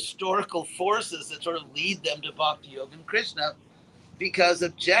are historical forces that sort of lead them to Bhakti Yoga and Krishna, because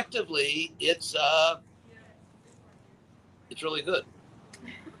objectively it's really good.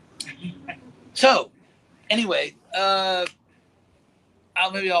 So anyway, I'll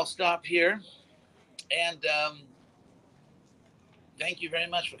stop here, and thank you very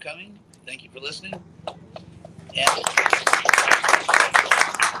much for coming. Thank you for listening. And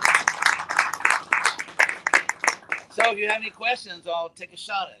so if you have any questions, I'll take a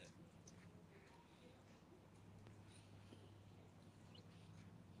shot at it.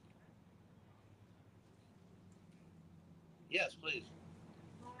 Yes, please.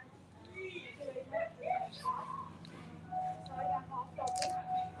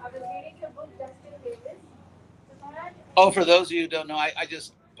 Oh, for those of you who don't know, I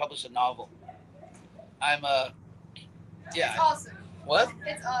just published a novel. It's awesome. What?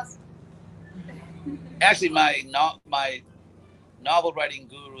 It's awesome. Actually, my novel writing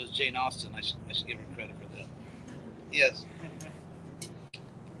guru is Jane Austen. I should give her credit for that. Yes.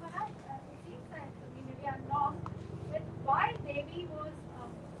 Perhaps it seems that maybe I'm wrong, but why Devi was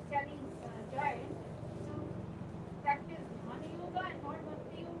telling Jai to practice Jnana Yoga and not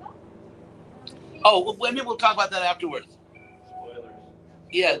Bhakti Yoga? Oh, maybe we'll talk about that afterwards. Spoilers.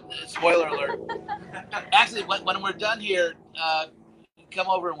 Yeah, spoiler alert. Actually, when we're done here, come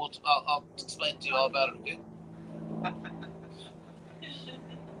over and I'll explain to you all about it. Okay.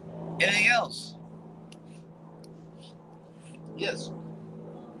 Anything else? Yes.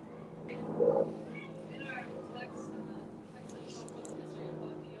 In our text, the history of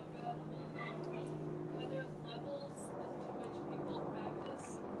Bhakti Yoga, are there levels to which people practice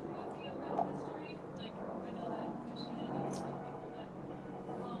Bhakti Yoga history? Like, I know that Christianity is like people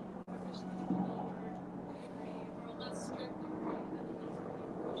that are Christian people or less strict or free, and then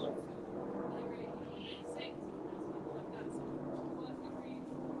there's Christians who really great saints, and there's people like that. So, to what degree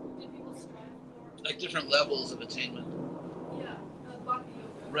did people strive for? Like different levels of attainment. Yeah, Bhakti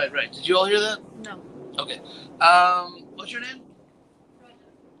Yoga. Right. Did you all hear that? No. Okay. What's your name? Raja.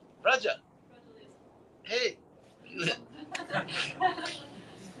 Raja. Hey. That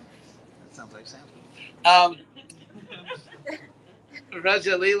sounds like Sanskrit.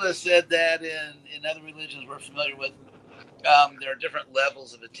 Raja Leela said that in other religions we're familiar with, there are different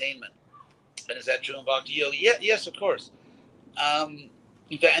levels of attainment. And is that true in Bhakti Yoga? Yeah, yes, of course. In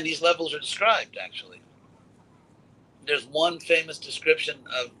fact, and these levels are described, actually. There's one famous description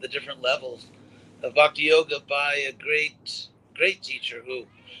of the different levels of Bhakti Yoga by a great teacher who,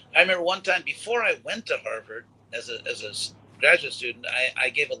 I remember one time before I went to Harvard as a graduate student, I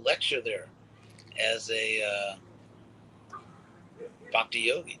gave a lecture there as a Bhakti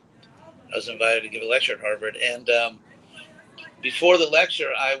Yogi. I was invited to give a lecture at Harvard, and before the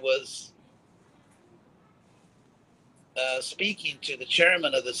lecture, I was speaking to the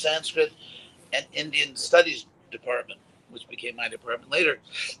chairman of the Sanskrit and Indian Studies department, which became my department later.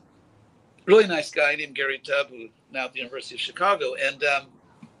 Really nice guy named Gary Tubb, who's now at the University of Chicago, and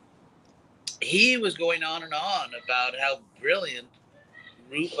he was going on and on about how brilliant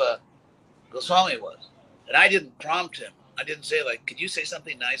Rupa Goswami was. And I didn't prompt him. I didn't say, like, could you say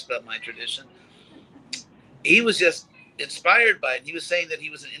something nice about my tradition? He was just inspired by it. He was saying that he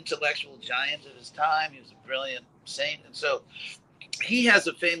was an intellectual giant at his time. He was a brilliant saint. And so he has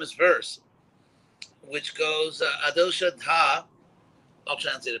a famous verse which goes, Ado Shadha, I'll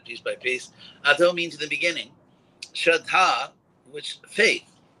translate it piece by piece. Ado means in the beginning. Shadha, which faith.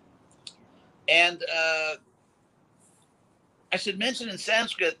 And I should mention in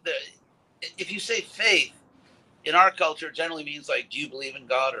Sanskrit that if you say faith, in our culture generally means like, do you believe in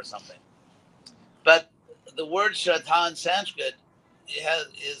God or something? But the word Shraddha in Sanskrit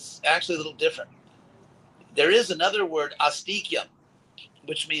is actually a little different. There is another word, astikyam,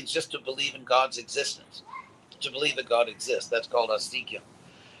 which means just to believe in God's existence, to believe that God exists. That's called astikyam.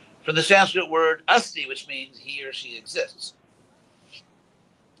 From the Sanskrit word asti, which means he or she exists.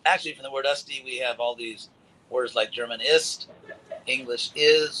 Actually, from the word asti, we have all these words like German ist, English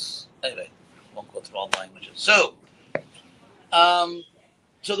is. Anyway, won't go through all the languages.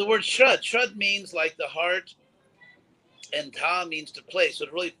 So the word shrud means like the heart, and dha means to place. So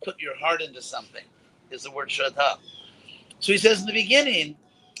to really put your heart into something is the word shraddha. So he says in the beginning,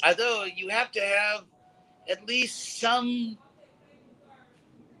 although you have to have at least some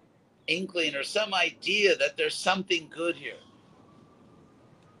inkling or some idea that there's something good here.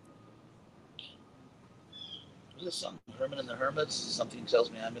 Was this song, Herman and the Hermits? Something tells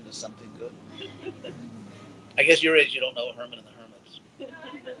me I'm into something good. I guess your age, you don't know Herman and the Hermits.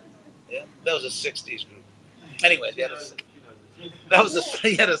 Yeah, that was a 60s group. Anyways, he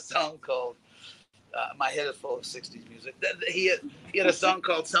had a song called, my head is full of 60s music. He had a song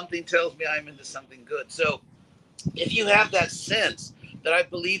called Something Tells Me I'm Into Something Good. So if you have that sense that I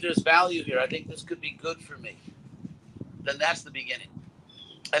believe there's value here, I think this could be good for me, then that's the beginning.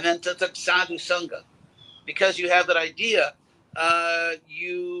 And then tatak sadhu sangha. Because you have that idea,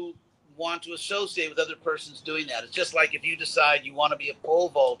 you want to associate with other persons doing that. It's just like if you decide you want to be a pole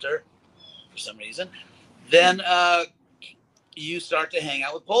vaulter for some reason, then you start to hang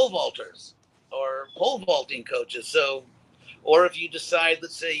out with pole vaulters or pole vaulting coaches. So, or if you decide,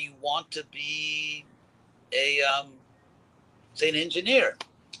 let's say you want to be say an engineer,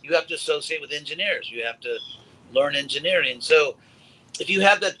 you have to associate with engineers. You have to learn engineering. So if you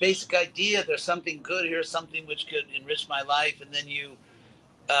have that basic idea, there's something good here, something which could enrich my life, and then you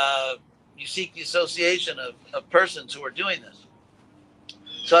seek the association of persons who are doing this.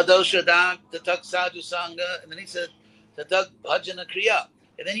 Sadho Shraddha, Tatak Sadhu Sangha, and then he said, Tatak Bhajana Kriya.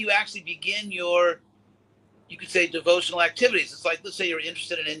 And then you actually begin your, you could say, devotional activities. It's like, let's say you're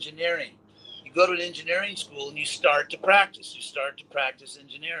interested in engineering. You go to an engineering school and you start to practice. You start to practice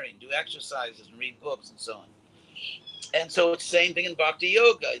engineering, do exercises and read books and so on. And so it's the same thing in Bhakti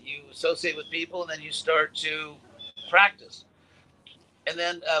Yoga. You associate with people and then you start to practice. And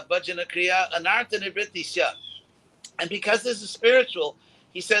then Bhajana Kriya, Anartha Nivritti Sya. And because this is spiritual,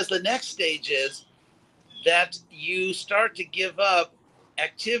 he says the next stage is that you start to give up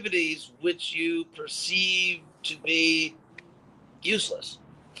activities which you perceive to be useless,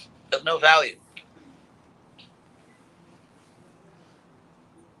 of no value.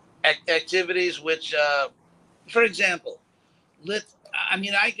 Activities which, for example,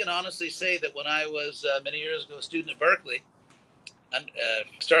 I can honestly say that when I was many years ago a student at Berkeley,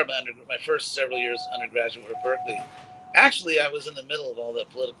 started my first several years undergraduate at Berkeley, actually I was in the middle of all that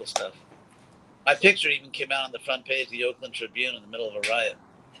political stuff. My picture even came out on the front page of the Oakland Tribune in the middle of a riot.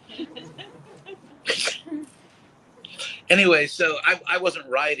 Anyway, so I wasn't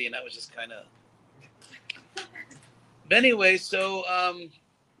rioting, I was just kind of... But anyway, so...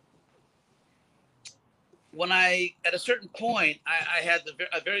 when at a certain point, I had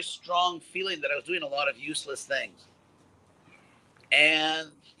a very strong feeling that I was doing a lot of useless things.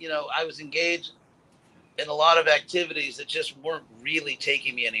 And, I was engaged in a lot of activities that just weren't really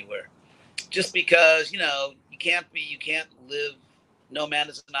taking me anywhere. Just because, you can't live, no man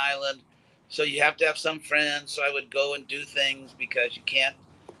is an island. So you have to have some friends. So I would go and do things because you can't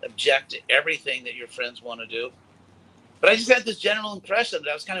object to everything that your friends want to do. But I just had this general impression that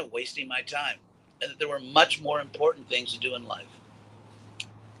I was kind of wasting my time, and that there were much more important things to do in life.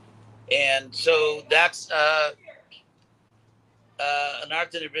 And so that's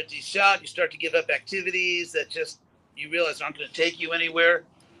Anartha Nivritti Sya. You start to give up activities that just you realize aren't going to take you anywhere.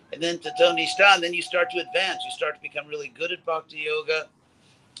 And then Tato Nishta, and then you start to advance. You start to become really good at Bhakti Yoga.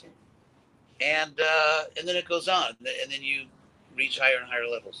 And then it goes on. And then you reach higher and higher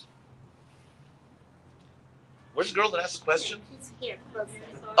levels. Where's the girl that asked the question? He's here.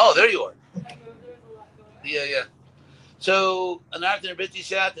 Oh, there you are. Yeah. So, Anartha Nivritti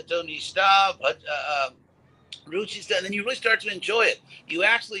Sya, Tato Nishta, ruchi stuff, and then you really start to enjoy it. You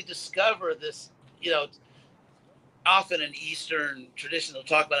actually discover this, often in Eastern tradition, they'll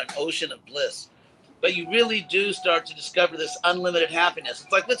talk about an ocean of bliss. But you really do start to discover this unlimited happiness.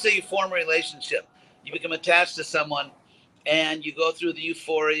 It's like, let's say you form a relationship, you become attached to someone, and you go through the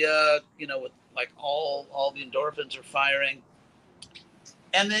euphoria, with like all the endorphins are firing.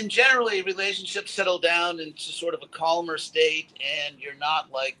 And then generally relationships settle down into sort of a calmer state, and you're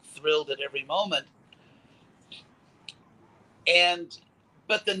not like thrilled at every moment.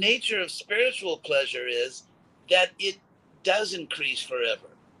 But the nature of spiritual pleasure is that it does increase forever.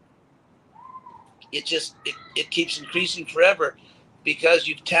 It keeps increasing forever because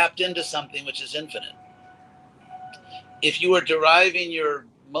you've tapped into something which is infinite. If you are deriving your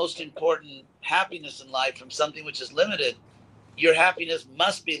most important happiness in life from something which is limited, your happiness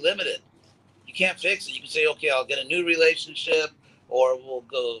must be limited. You can't fix it. You can say, okay, I'll get a new relationship, or we'll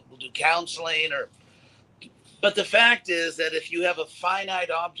do counseling, but the fact is that if you have a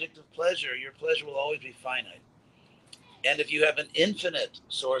finite object of pleasure, your pleasure will always be finite. And if you have an infinite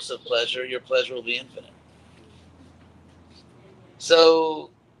source of pleasure, your pleasure will be infinite. So,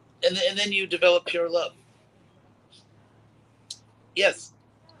 and then you develop pure love. Yes.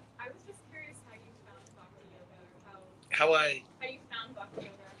 I was just curious how you found Bhakti Yoga, or How you found Bhakti Yoga,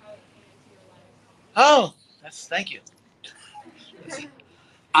 or how it came into your life. Oh, thank you.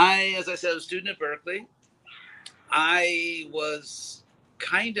 As I said, I was a student at Berkeley. I was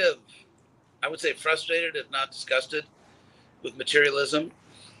kind of, I would say, frustrated, if not disgusted, with materialism.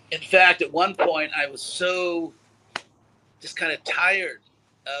 In fact, at one point, I was so just kind of tired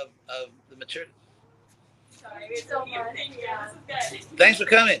of the material. Sorry, it's so much. Yeah, this is good. Thanks for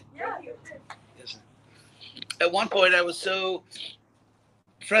coming. Yeah, you're good. Yes. At one point, I was so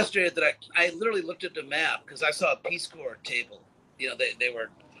frustrated that I literally looked at the map because I saw a Peace Corps table.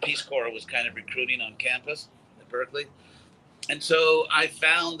 Peace Corps was kind of recruiting on campus at Berkeley. And so I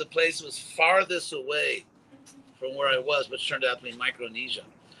found the place that was farthest away from where I was, which turned out to be Micronesia.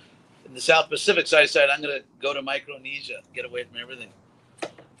 In the South Pacific, so I decided I'm going to go to Micronesia, get away from everything.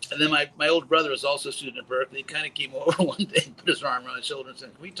 And then my older brother was also a student at Berkeley. He kind of came over one day and put his arm around my shoulder and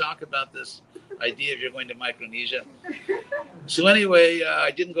said, can we talk about this idea of you're going to Micronesia? So anyway,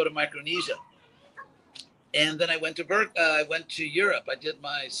 I didn't go to Micronesia. And then I went to I went to Europe. I did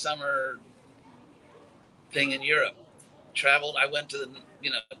my summer thing in Europe. Traveled. I went to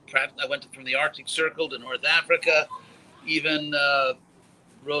from the Arctic Circle to North Africa. Even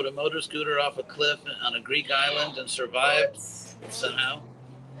rode a motor scooter off a cliff on a Greek island and survived somehow.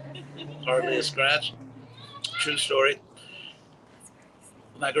 Hardly a scratch. True story.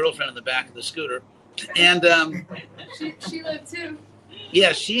 My girlfriend in the back of the scooter, and she lived too.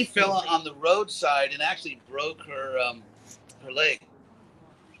 Yeah, she fell on the roadside and actually broke her leg.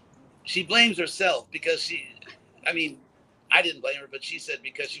 She blames herself because I didn't blame her, but she said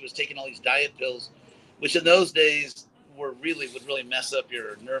because she was taking all these diet pills, which in those days would really mess up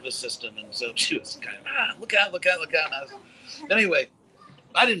your nervous system, and so she was kind of look out. And anyway,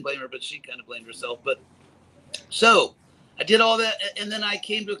 I didn't blame her, but she kind of blamed herself. But so I did all that, and then I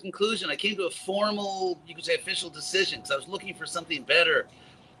came to a conclusion. I came to a formal, you could say, official decision because I was looking for something better.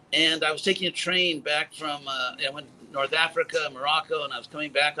 And I was taking a train back from, I went to North Africa, Morocco, and I was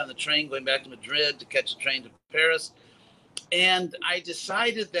coming back on the train, going back to Madrid to catch a train to Paris. And I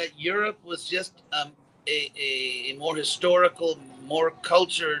decided that Europe was just a more historical, more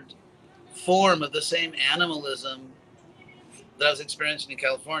cultured form of the same animalism that I was experiencing in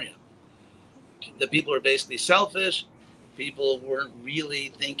California. The people were basically selfish. People weren't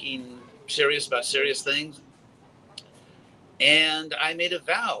really thinking serious about serious things. And I made a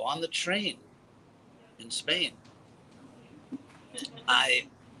vow on the train in Spain. I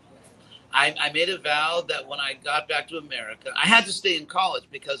made a vow that when I got back to America, I had to stay in college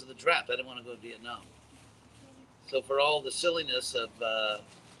because of the draft. I didn't want to go to Vietnam. So for all the silliness of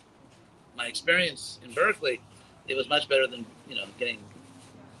my experience in Berkeley, it was much better than getting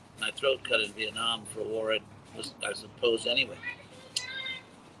my throat cut in Vietnam for a war I was opposed anyway.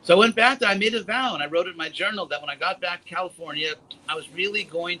 So I went back there, I made a vow, and I wrote in my journal that when I got back to California, I was really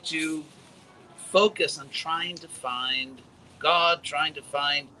going to focus on trying to find God, trying to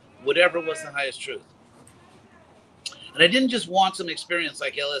find whatever was the highest truth. And I didn't just want some experience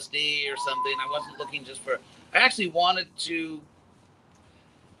like LSD or something. I wasn't looking I actually wanted to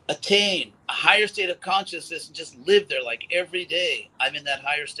attain a higher state of consciousness and just live there like every day. I'm in that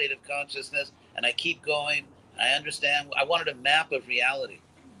higher state of consciousness and I keep going. I understand. I wanted a map of reality.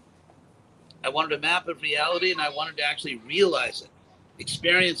 I wanted a map of reality and I wanted to actually realize it,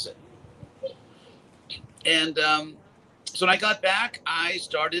 experience it. And So when I got back, I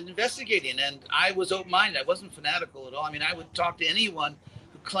started investigating, and I was open-minded. I wasn't fanatical at all. I mean, I would talk to anyone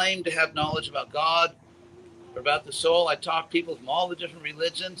who claimed to have knowledge about God or about the soul. I talked to people from all the different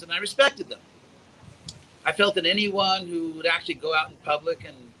religions, and I respected them. I felt that anyone who would actually go out in public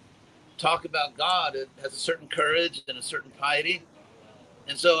and talk about God has a certain courage and a certain piety.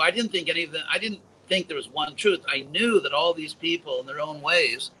 And so I didn't think any of them, I didn't think there was one truth. I knew that all these people in their own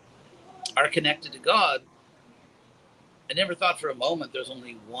ways are connected to God. I never thought for a moment there's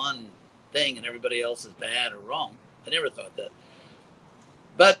only one thing and everybody else is bad or wrong. I never thought that.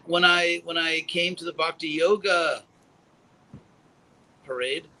 But when I came to the Bhakti Yoga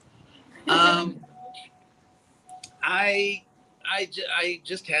parade, I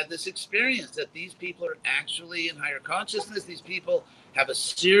just had this experience that these people are actually in higher consciousness. These people have a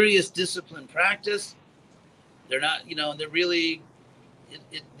serious discipline practice. They're not, they're really,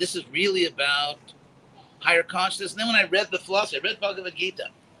 this is really about higher consciousness. And then when I read the philosophy, I read Bhagavad Gita.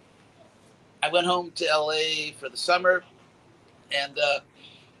 I went home to LA for the summer, and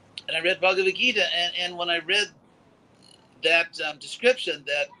I read Bhagavad Gita. And when I read that description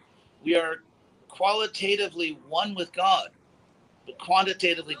that we are qualitatively one with God, but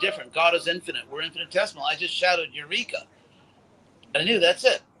quantitatively different. God is infinite. We're infinitesimal. I just shouted, Eureka. And I knew that's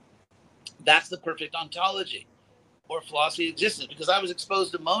it. That's the perfect ontology or philosophy of existence, because I was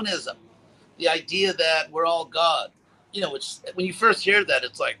exposed to monism, the idea that we're all God. It's, when you first hear that,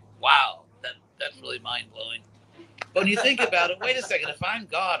 it's like, wow, that's really mind-blowing. But when you think about it, wait a second, if I'm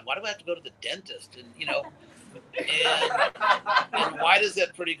God, why do I have to go to the dentist? And, and why does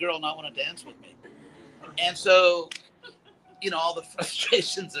that pretty girl not want to dance with me? And so, all the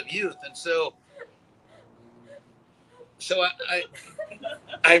frustrations of youth. And so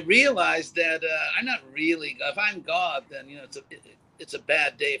I realized that I'm not really, if I'm God, then, it's a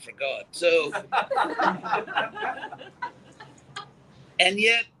bad day for God. So, and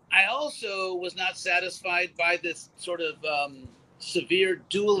yet I also was not satisfied by this sort of severe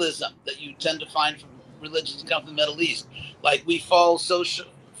dualism that you tend to find from religions that come from the Middle East. Like, we fall so short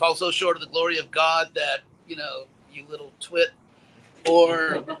of the glory of God that, you little twit,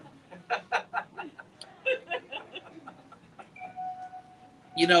 or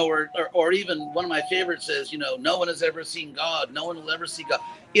or even one of my favorites says, no one has ever seen God. No one will ever see God.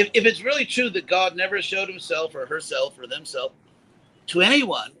 If it's really true that God never showed himself or herself or themselves to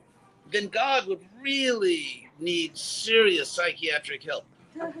anyone, then God would really need serious psychiatric help.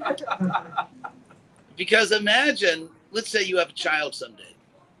 Because imagine, let's say you have a child someday,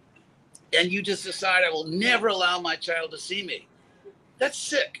 and you just decide, I will never allow my child to see me. That's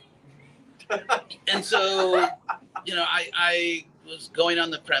sick. And so, I was going on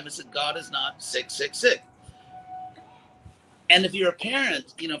the premise that God is not sick. And if you're a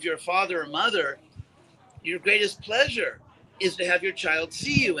parent, if you're a father or mother, your greatest pleasure is to have your child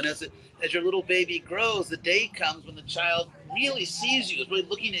see you. And as your little baby grows, the day comes when the child really sees you, is really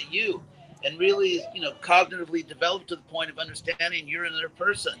looking at you, and really is, cognitively developed to the point of understanding you're another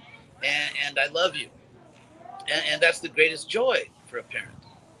person, and I love you. And that's the greatest joy for a parent.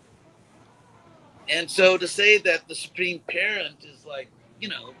 And so to say that the supreme parent is like,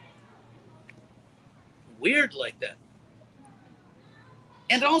 weird like that.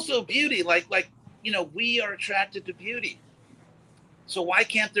 And also beauty, like, we are attracted to beauty. So why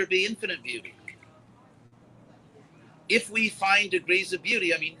can't there be infinite beauty? If we find degrees of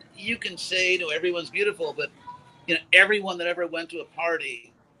beauty, I mean, you can say, everyone's beautiful, but, everyone that ever went to a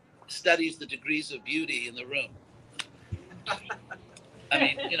party studies the degrees of beauty in the room. I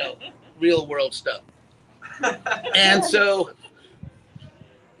mean, real world stuff. And so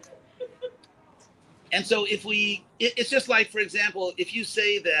if it's just like, for example, if you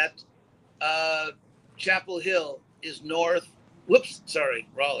say that Chapel Hill is north,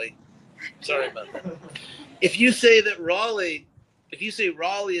 Raleigh. Sorry about that. If you say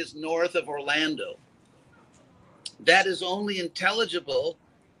Raleigh is north of Orlando, that is only intelligible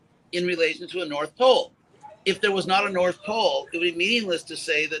in relation to a North Pole. If there was not a North Pole, it would be meaningless to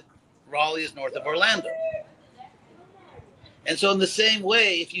say that Raleigh is north of Orlando. And so in the same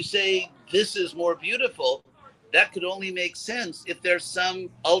way, if you say this is more beautiful, that could only make sense if there's some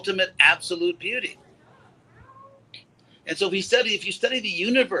ultimate absolute beauty. And so if you study the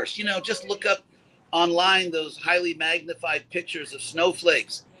universe, just look up online those highly magnified pictures of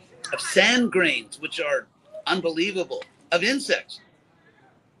snowflakes, of sand grains, which are unbelievable, of insects.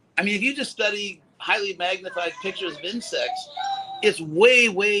 I mean, if you just study highly magnified pictures of insects, it's way,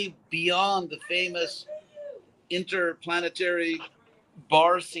 way beyond the famous interplanetary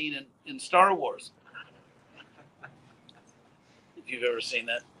bar scene in Star Wars. If you've ever seen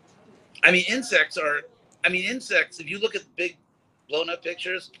that. I mean, insects are I mean, insects, if you look at big blown up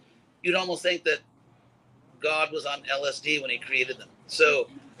pictures, you'd almost think that God was on LSD when he created them. So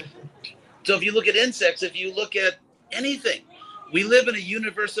if you look at insects, if you look at anything, we live in a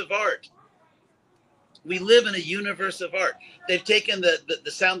universe of art. We live in a universe of art. They've taken the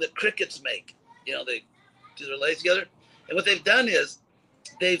sound that crickets make, they do their legs together. And what they've done is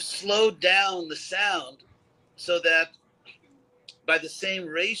they've slowed down the sound so that by the same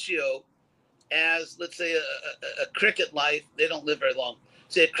ratio as, let's say, a cricket life, they don't live very long.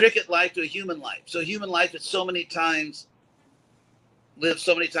 Say a cricket life to a human life. So human life is lives so many times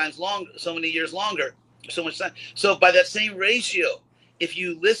longer, so many years longer, so much time. So by that same ratio, if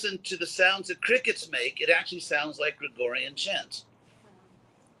you listen to the sounds that crickets make, it actually sounds like Gregorian chants.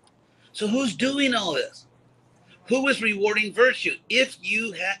 So who's doing all this? Who is rewarding virtue? If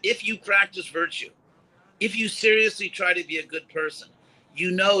you practice virtue, if you seriously try to be a good person,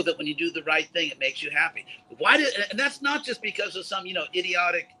 you know that when you do the right thing, it makes you happy. And that's not just because of some,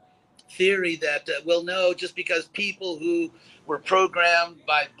 idiotic theory that, no, just because people who were programmed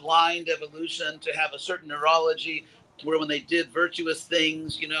by blind evolution to have a certain neurology where when they did virtuous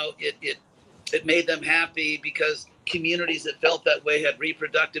things, it made them happy because communities that felt that way had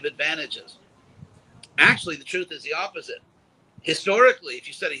reproductive advantages. Actually, the truth is the opposite. Historically, if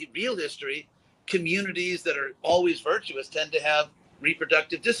you study real history, communities that are always virtuous tend to have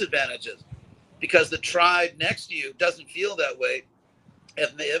reproductive disadvantages because the tribe next to you doesn't feel that way and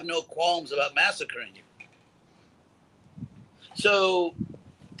they have no qualms about massacring you. So,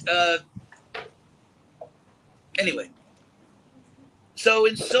 anyway, so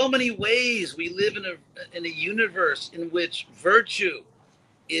in so many ways, we live in a universe in which virtue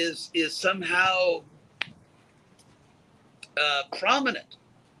is somehow prominent,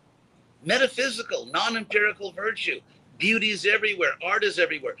 metaphysical, non-empirical virtue. Beauty is everywhere. Art is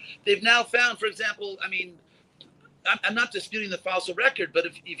everywhere. They've now found, for example, I'm not disputing the fossil record, but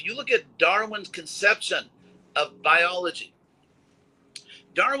if you look at Darwin's conception of biology,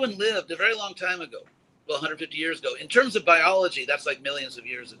 Darwin lived a very long time ago, 150 years ago. In terms of biology, that's like millions of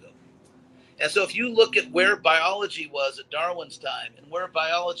years ago. And so if you look at where biology was at Darwin's time and where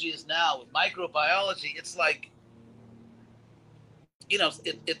biology is now with microbiology, it's like,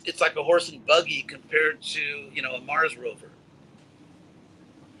 it's like a horse and buggy compared to, a Mars rover.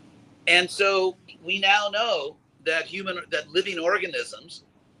 And so we now know that living organisms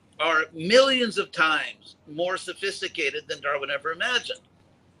are millions of times more sophisticated than Darwin ever imagined.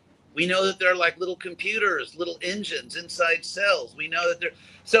 We know that they're like little computers, little engines inside cells. We know that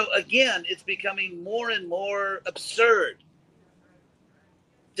so again, it's becoming more and more absurd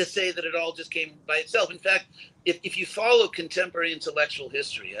to say that it all just came by itself. In fact, if you follow contemporary intellectual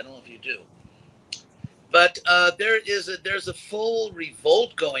history, I don't know if you do, but there's a full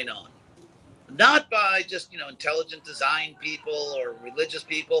revolt going on, not by just intelligent design people or religious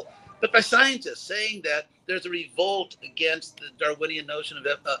people, but by scientists saying that there's a revolt against the Darwinian notion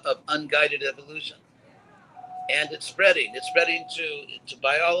of unguided evolution, and it's spreading. It's spreading to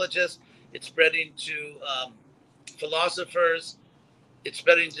biologists. It's spreading to philosophers. It's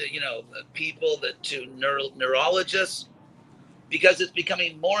spreading to people to neurologists, because it's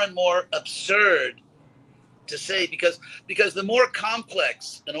becoming more and more absurd to say, because the more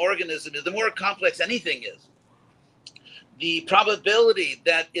complex an organism is, the more complex anything is, the probability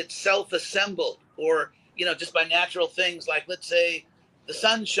that it's self-assembled or just by natural things, like let's say the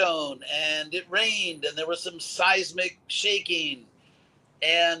sun shone and it rained and there was some seismic shaking,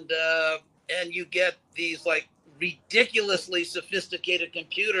 and you get these like ridiculously sophisticated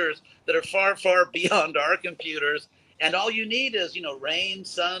computers that are far, far beyond our computers. And all you need is, rain,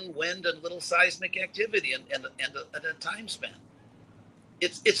 sun, wind, and little seismic activity and a time span.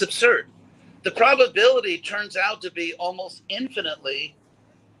 It's absurd. The probability turns out to be almost infinitely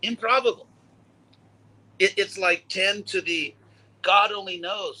improbable. It's like 10 to the, God only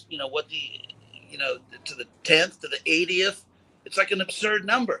knows, what the, to the 10th, to the 80th. It's like an absurd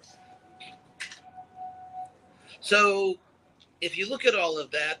number. So if you look at all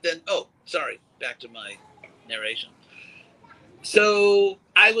of that, then, back to my narration. So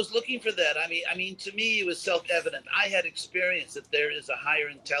I was looking for that. I mean, to me, it was self-evident. I had experienced that there is a higher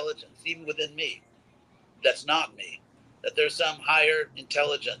intelligence, even within me, that's not me, that there's some higher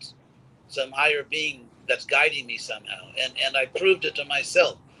intelligence, some higher being that's guiding me somehow. And I proved it to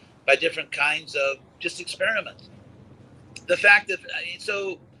myself by different kinds of just experiments. The fact that,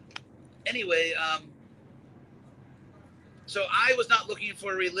 so anyway, so I was not looking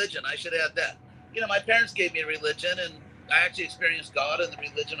for a religion. I should add that. My parents gave me a religion, and I actually experienced God in the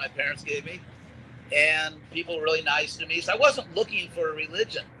religion my parents gave me, and people were really nice to me. So I wasn't looking for a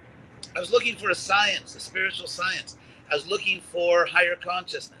religion. I was looking for a science, a spiritual science. I was looking for higher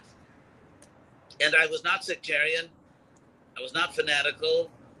consciousness. And I was not sectarian. I was not fanatical.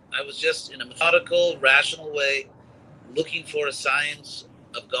 I was just in a methodical, rational way looking for a science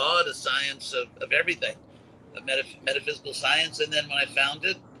of God, a science of everything, a metaphysical science. And then when I found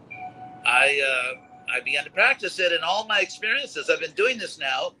it, I began to practice it in all my experiences. I've been doing this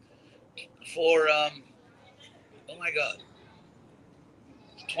now for, oh my God,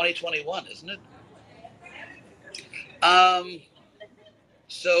 2021, isn't it? I've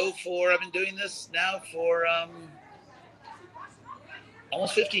been doing this now for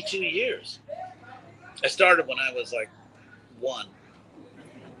almost 52 years. I started when I was like 1.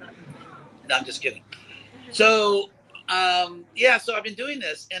 No, I'm just kidding. So I've been doing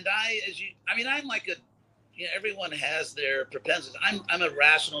this, and I'm like everyone has their propensities. I'm a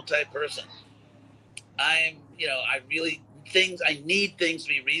rational type person. I need things to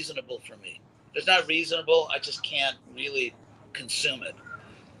be reasonable for me. If it's not reasonable, I just can't really consume it.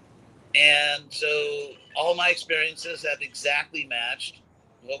 And so all my experiences have exactly matched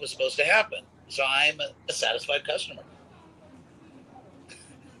what was supposed to happen. So I'm a satisfied customer.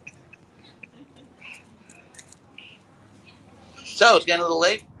 So it's getting a little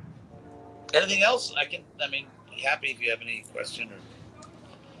late. Anything else? Be happy if you have any question.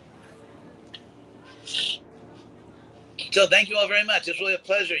 So thank you all very much. It's really a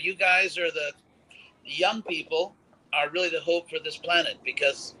pleasure. You guys are the young people are really the hope for this planet,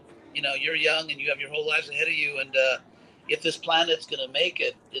 because you're young and you have your whole lives ahead of you, and if this planet's going to make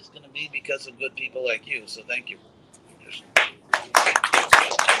it, it's going to be because of good people like you. So thank you.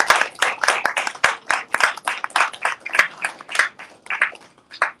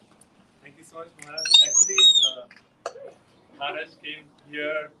 Thank you so much, Maharaj. Actually, Maharaj came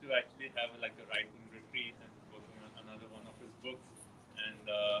here to actually have a writing retreat and working on another one of his books, and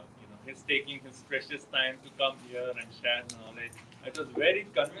he's taking his precious time to come here and share knowledge. It was very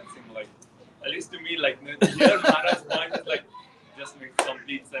convincing, at least to me, here Maharaj's point is just makes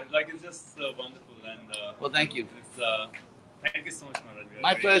complete sense. It's just wonderful, and well, thank you. Thank you so much, Maharaj.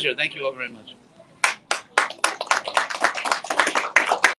 My pleasure. Thank you all very much.